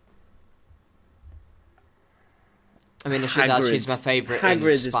think. I mean, I should add she's my favourite. Hagrid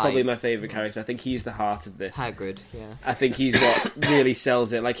is probably my favourite character. I think he's the heart of this. Hagrid, yeah. I think he's what really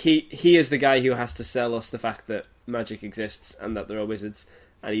sells it. Like he is the guy who has to sell us the fact that magic exists and that there are wizards,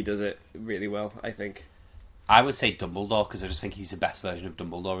 and he does it really well, I think. I would say Dumbledore, because I just think he's the best version of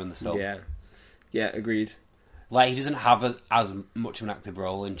Dumbledore in this film. Yeah, agreed. Like, he doesn't have as much of an active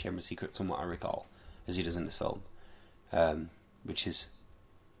role in Chamber of Secrets, from what I recall, as he does in this film, which is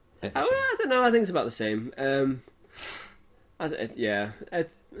a bit of a shame. I don't know. I think it's about the same.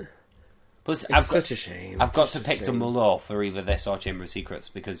 Plus, it's such a shame. I've got to pick Dumbledore for either this or Chamber of Secrets,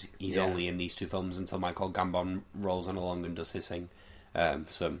 because he's only in these two films until Michael Gambon rolls on along and does his thing.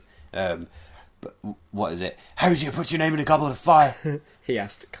 But what is it? How do you put your name in a goblet of fire? He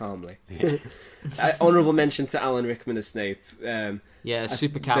asked calmly. Yeah. Honourable mention to Alan Rickman as Snape.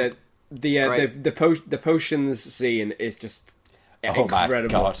 Super camp. The potions scene is just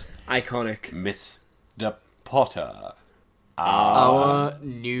incredible. Oh my God. Iconic. Mr. Potter. Our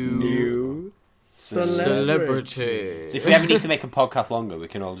new celebrity. So if we ever need to make a podcast longer, we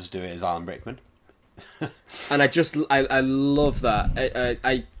can all just do it as Alan Rickman. And I love that.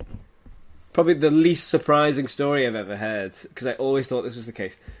 I probably the least surprising story I've ever heard, because I always thought this was the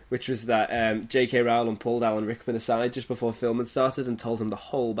case, which was that J.K. Rowling pulled Alan Rickman aside just before filming started and told him the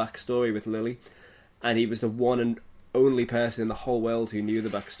whole backstory with Lily, and he was the one and only person in the whole world who knew the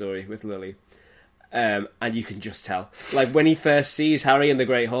backstory with Lily. And you can just tell, like, when he first sees Harry in the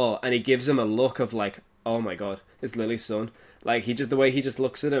Great Hall, and he gives him a look of like, oh my God, it's Lily's son. Like, the way he just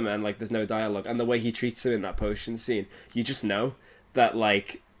looks at him, and like, there's no dialogue, and the way he treats him in that potion scene, you just know that,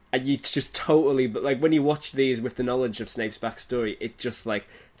 like, and you just totally, but like, when you watch these with the knowledge of Snape's backstory, it just like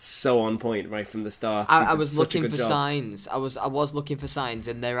so on point right from the start. I was looking for signs. I was looking for signs,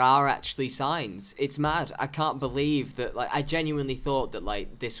 and there are actually signs. It's mad. I can't believe that. Like, I genuinely thought that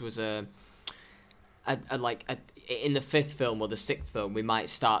like this was in the fifth film or the sixth film, we might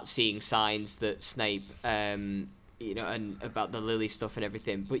start seeing signs that Snape, and about the Lily stuff and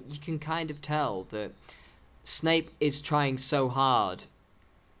everything. But you can kind of tell that Snape is trying so hard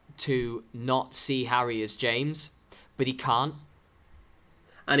to not see Harry as James, but he can't.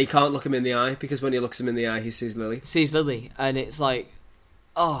 And he can't look him in the eye, because when he looks him in the eye, he sees Lily. And it's like,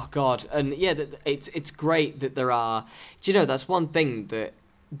 oh God. And yeah, it's great that there are. Do you know, that's one thing that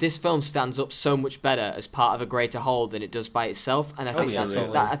this film stands up so much better as part of a greater whole than it does by itself. And I think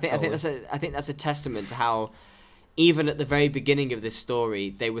I think that's a testament to how, even at the very beginning of this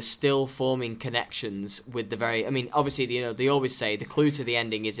story, they were still forming connections with the very. I mean, obviously, they always say the clue to the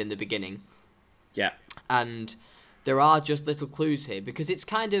ending is in the beginning. Yeah, and there are just little clues here, because it's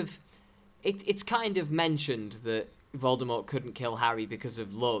kind of mentioned that Voldemort couldn't kill Harry because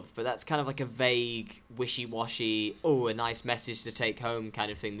of love, but that's kind of like a vague, wishy-washy, a nice message to take home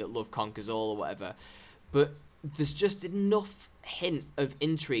kind of thing, that love conquers all or whatever. But there's just enough hint of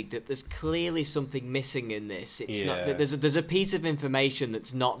intrigue that there's clearly something missing in this. It's not that there's a piece of information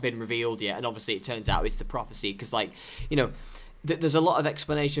that's not been revealed yet, and obviously it turns out it's the prophecy, because there's a lot of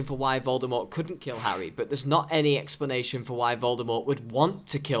explanation for why Voldemort couldn't kill Harry, but there's not any explanation for why Voldemort would want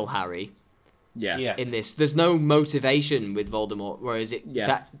to kill Harry. In this, there's no motivation with Voldemort, whereas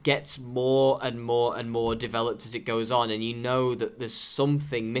that gets more and more and more developed as it goes on, and you know that there's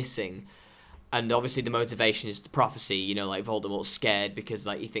something missing. And obviously the motivation is the prophecy, like Voldemort's scared because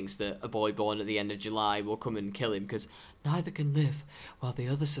he thinks that a boy born at the end of July will come and kill him because neither can live while the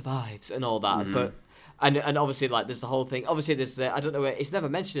other survives and all that. Mm-hmm. But and obviously there's the whole thing. Obviously there's I don't know, it's never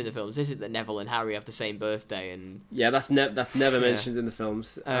mentioned in the films, is it, that Neville and Harry have the same birthday? And that's never mentioned in the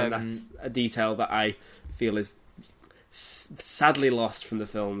films. And that's a detail that I feel is sadly lost from the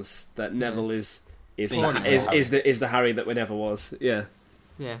films. That Neville is the Harry that we never was. Yeah.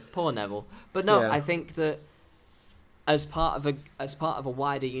 Yeah, poor Neville. But no, I think that as part of a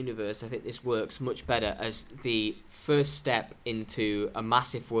wider universe, I think this works much better as the first step into a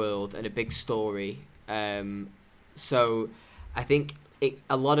massive world and a big story. So I think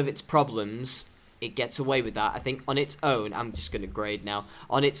a lot of its problems, it gets away with that. I think on its own, I'm just going to grade now.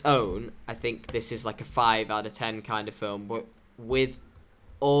 On its own, I think this is like a 5 out of 10 kind of film, but with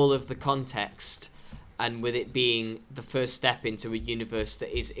all of the context, and with it being the first step into a universe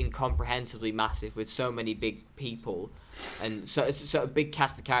that is incomprehensibly massive with so many big people, and so it's a big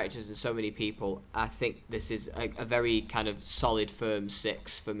cast of characters and so many people, I think this is a very kind of solid, firm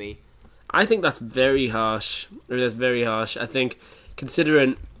 6 for me. I think that's very harsh. That's very harsh. I think,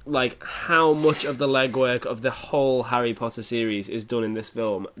 considering how much of the legwork of the whole Harry Potter series is done in this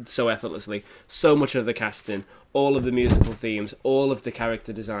film so effortlessly, so much of the casting, all of the musical themes, all of the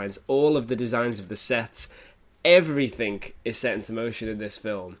character designs, all of the designs of the sets, everything is set into motion in this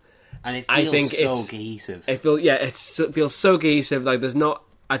film. And it feels so cohesive. It feels so cohesive. I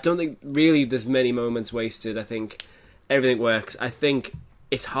don't think really there's many moments wasted. I think everything works. I think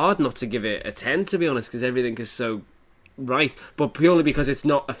it's hard not to give it a 10, to be honest, because everything is so right, but purely because it's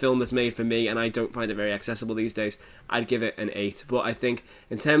not a film that's made for me and I don't find it very accessible these days, I'd give it an 8. But I think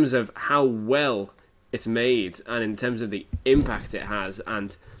in terms of how well it's made and in terms of the impact it has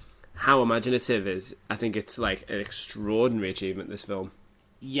and how imaginative it is, I think it's an extraordinary achievement, this film.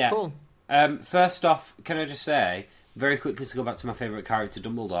 Yeah. Cool. First off, can I just say, very quickly, to go back to my favourite character,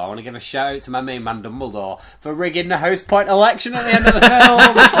 Dumbledore, I want to give a shout out to my main man, Dumbledore, for rigging the house point election at the end of the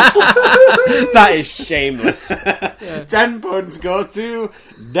film. That is shameless. 10 points go to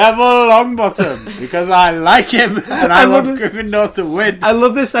Neville Longbottom, because I like him, and I want Gryffindor to win. I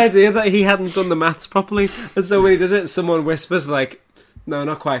love this idea that he hadn't done the maths properly, and so when he does it, someone whispers, no,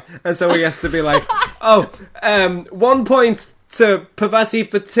 not quite. And so he has to be 1 point to Pavati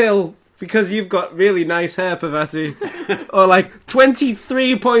Patil, because you've got really nice hair, Pavati. Or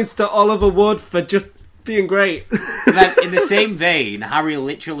 23 points to Oliver Wood for just being great. Then, in the same vein, Harry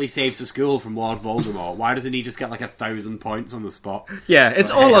literally saves the school from Lord Voldemort. Why doesn't he just get 1,000 points on the spot? Yeah,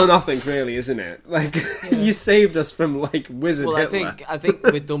 it's all or nothing, really, isn't it? You saved us from Wizard Hitler. I think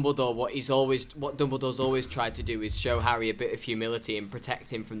with Dumbledore, what Dumbledore's always tried to do is show Harry a bit of humility and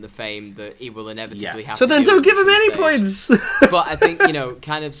protect him from the fame that he will inevitably have. So then don't give him any points. But I think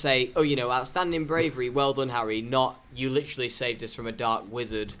kind of say, outstanding bravery, well done, Harry. Not, you literally saved us from a dark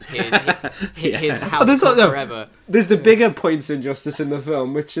wizard. Here's the house forever. There's the bigger points injustice in the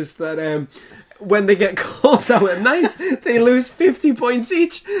film, which is that when they get caught out at night, they lose 50 points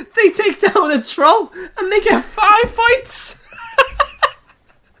each. They take down a troll and they get 5 points.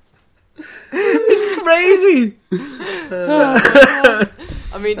 It's crazy.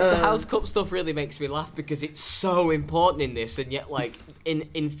 I mean, the House Cup stuff really makes me laugh because it's so important in this, and yet,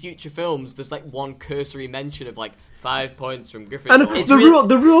 in future films, there's one cursory mention of 5 points from Gryffindor. And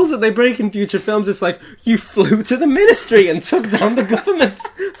the rules that they break in future films, it's you flew to the Ministry and took down the government.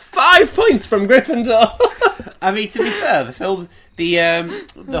 5 points from Gryffindor. I mean, to be fair, the film,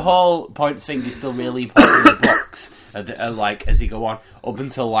 the whole points thing is still really important in the books. As you go on, up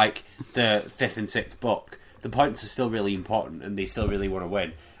until the 5th and 6th book, the points are still really important, and they still really want to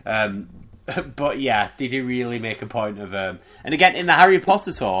win. But yeah, they do really make a point of and again in the Harry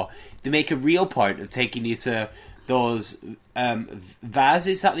Potter tour, they make a real point of taking you to those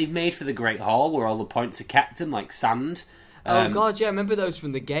vases that they've made for the Great Hall, where all the points are kept in sand. Oh god, yeah, I remember those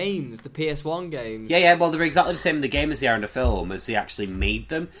from the games, the PS1 games. Yeah, well, they're exactly the same in the game as they are in the film, as they actually made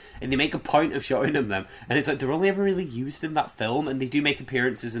them, and they make a point of showing them, and it's they're only ever really used in that film, and they do make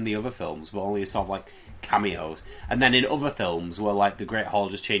appearances in the other films, but only as sort of cameos, and then in other films where like the Great Hall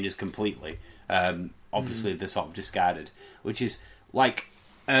just changes completely. Obviously, they're sort of discarded, which is like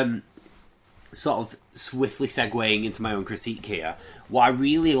sort of swiftly segueing into my own critique here. What I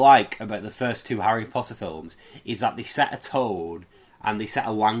really like about the first two Harry Potter films is that they set a tone and they set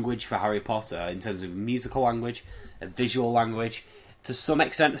a language for Harry Potter in terms of musical language, a visual language, to some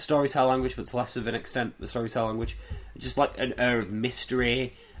extent a storytelling language, but to less of an extent the storytelling language. Just like an air of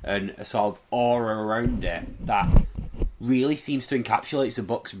mystery and a sort of aura around it that really seems to encapsulate the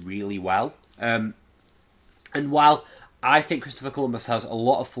books really well. And while I think Christopher Columbus has a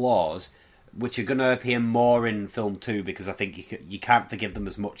lot of flaws, which are going to appear more in film 2, because I think you can't forgive them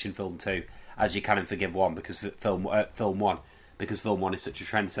as much in film 2 as you can in Forgive 1, because film 1, because film 1 is such a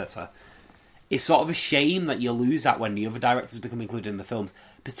trendsetter. It's sort of a shame that you lose that when the other directors become included in the films,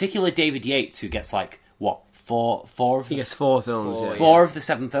 particularly David Yates, who gets like four of he gets 4 films, four of the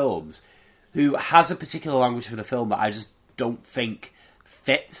 7 films, who has a particular language for the film that I just don't think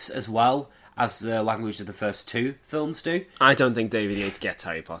fits as well as the language of the first 2 films do. I don't think David Yates gets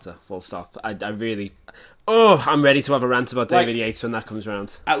Harry Potter, full stop. I really... Oh, I'm ready to have a rant about David Yates when that comes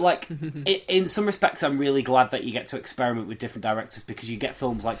around. In some respects, I'm really glad that you get to experiment with different directors, because you get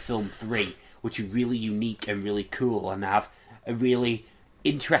films like Film 3, which are really unique and really cool and have a really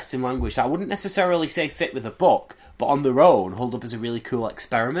interesting language that I wouldn't necessarily say fit with a book, but on their own hold up as a really cool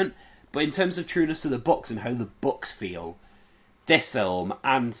experiment. But in terms of trueness to the books and how the books feel, this film,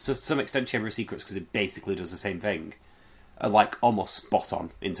 and to some extent Chamber of Secrets, because it basically does the same thing, are like almost spot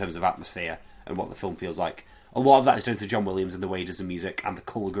on in terms of atmosphere and what the film feels like. A lot of that is down to John Williams and the way he does the music and the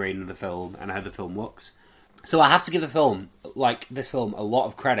colour grading of the film and how the film looks. So I have to give the film, like this film, a lot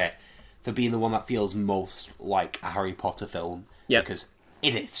of credit for being the one that feels most like a Harry Potter film. Yeah. Because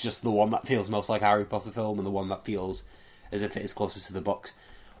it is just the one that feels most like a Harry Potter film and the one that feels as if it is closest to the books.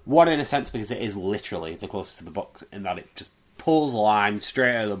 One, in a sense, because it is literally the closest to the books in that it just pulls lines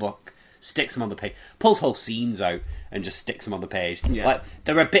straight out of the book, sticks them on the page, pulls whole scenes out and just sticks them on the page. Yeah. Like,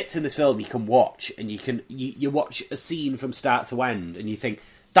 there are bits in this film you can watch, and you watch a scene from start to end, and you think,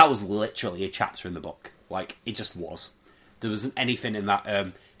 that was literally a chapter in the book. Like, it just was. There wasn't anything in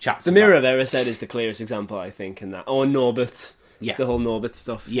that chapter. The Mirror of Erised is the clearest example, I think, in that. Or Norbert. Yeah. The whole Norbert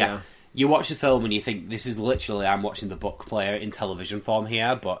stuff. Yeah. You watch the film and you think, this is literally, I'm watching the book player in television form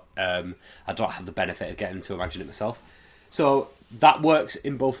here, but I don't have the benefit of getting to imagine it myself. So that works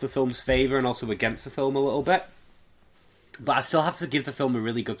in both the film's favour and also against the film a little bit. But I still have to give the film a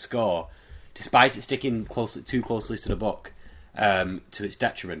really good score, despite it sticking too closely to the book, to its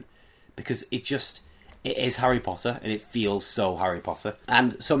detriment. Because it is Harry Potter, and it feels so Harry Potter.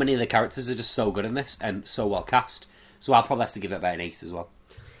 And so many of the characters are just so good in this, and so well cast. So I'll probably have to give it about an 8 as well.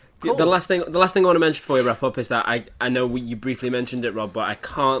 Cool. The last thing I want to mention before we wrap up is that I know you briefly mentioned it, Rob, but I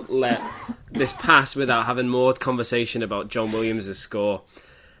can't let this pass without having more conversation about John Williams' score.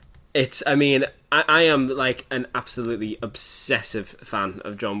 I am like an absolutely obsessive fan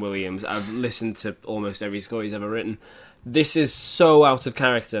of John Williams. I've listened to almost every score he's ever written. This is so out of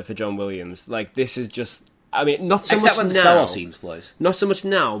character for John Williams. Like, this is just... I mean, not so Except much when the now. Star Wars theme plays. Not so much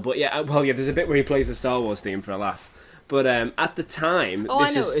now, but yeah, there's a bit where he plays the Star Wars theme for a laugh. But at the time...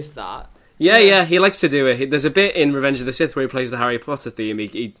 I noticed that. Yeah, he likes to do it. There's a bit in Revenge of the Sith where he plays the Harry Potter theme.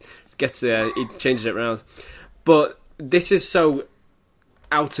 He changes it around. But this is so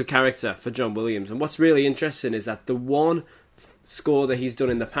out of character for John Williams. And what's really interesting is that the one score that he's done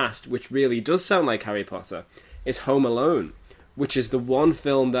in the past, which really does sound like Harry Potter, is Home Alone, which is the one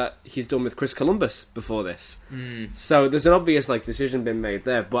film that he's done with Chris Columbus before this. So there's an obvious decision been made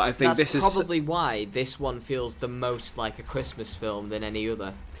there, but I think That's probably why this one feels the most like a Christmas film than any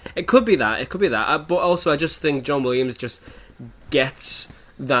other. It could be that. But also I just think John Williams just gets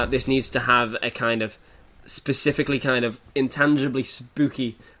that this needs to have a kind of specifically kind of intangibly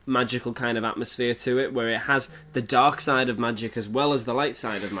spooky magical kind of atmosphere to it, where it has the dark side of magic as well as the light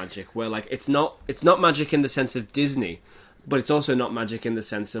side of magic, where like it's not magic in the sense of Disney, but it's also not magic in the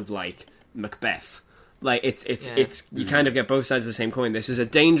sense of like Macbeth. Like it's you kind of get both sides of the same coin. This is a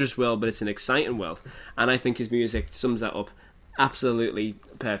dangerous world, but it's an exciting world, and I think his music sums that up absolutely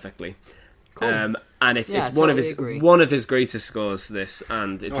perfectly. Cool. And it's totally one of his greatest scores. This,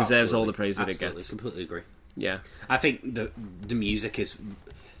 and it deserves all the praise that it gets. Completely agree. Yeah, I think the music is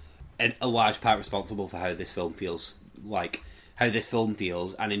a large part responsible for how this film feels, like how this film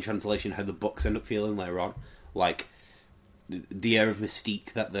feels, and in translation, how the books end up feeling later on. Like the air of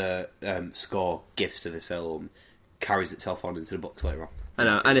mystique that the score gives to this film carries itself on into the books later on. I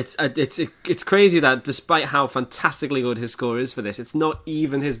know, and it's crazy that despite how fantastically good his score is for this, it's not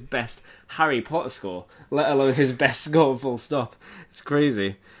even his best Harry Potter score, let alone his best score. Full stop. It's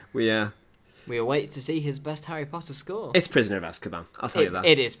crazy. We We await to see his best Harry Potter score. It's Prisoner of Azkaban. I'll tell you that.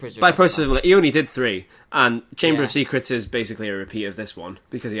 It is Prisoner By of Azkaban. process of he only did 3, and Chamber Yeah. of Secrets is basically a repeat of this one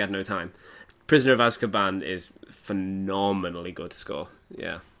because he had no time. Prisoner of Azkaban is phenomenally good to score.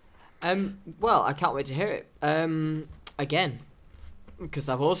 Yeah. Well, I can't wait to hear it. Again, because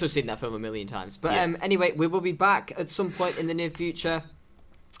I've also seen that film a million times. But Yeah. anyway, we will be back at some point in the near future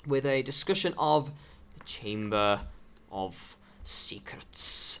with a discussion of the Chamber of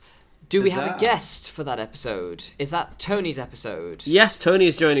Secrets. Do we have a Huzzah. guest for that episode? Is that Tony's episode? Yes, Tony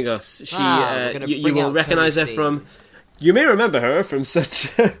is joining us. She, we're gonna you bring will out recognise her Tony's from. You may remember her from such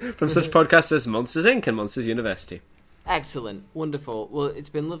podcasts as Monsters Inc. and Monsters University. Excellent, wonderful. Well, it's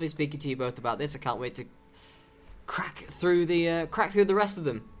been lovely speaking to you both about this. I can't wait to crack through the rest of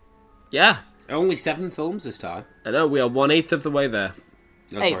them. Yeah, Only 7 films this time. I know. We are 1/8 of the way there.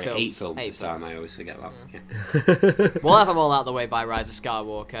 Oh, 8 sorry, films. 8 films Eight this time. films. I always forget that. Yeah. We'll have them all out of the way by Rise of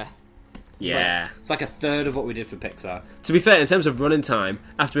Skywalker. Yeah. It's like a third of what we did for Pixar. To be fair, in terms of running time,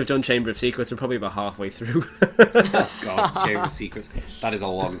 after we've done Chamber of Secrets, we're probably about halfway through. God, Chamber of Secrets. That is a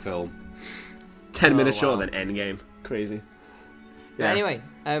long film. 10 minutes wow. shorter than Endgame. Crazy. But anyway,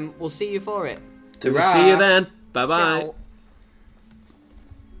 we'll see you for it. So we'll see you then. Bye bye. Ciao.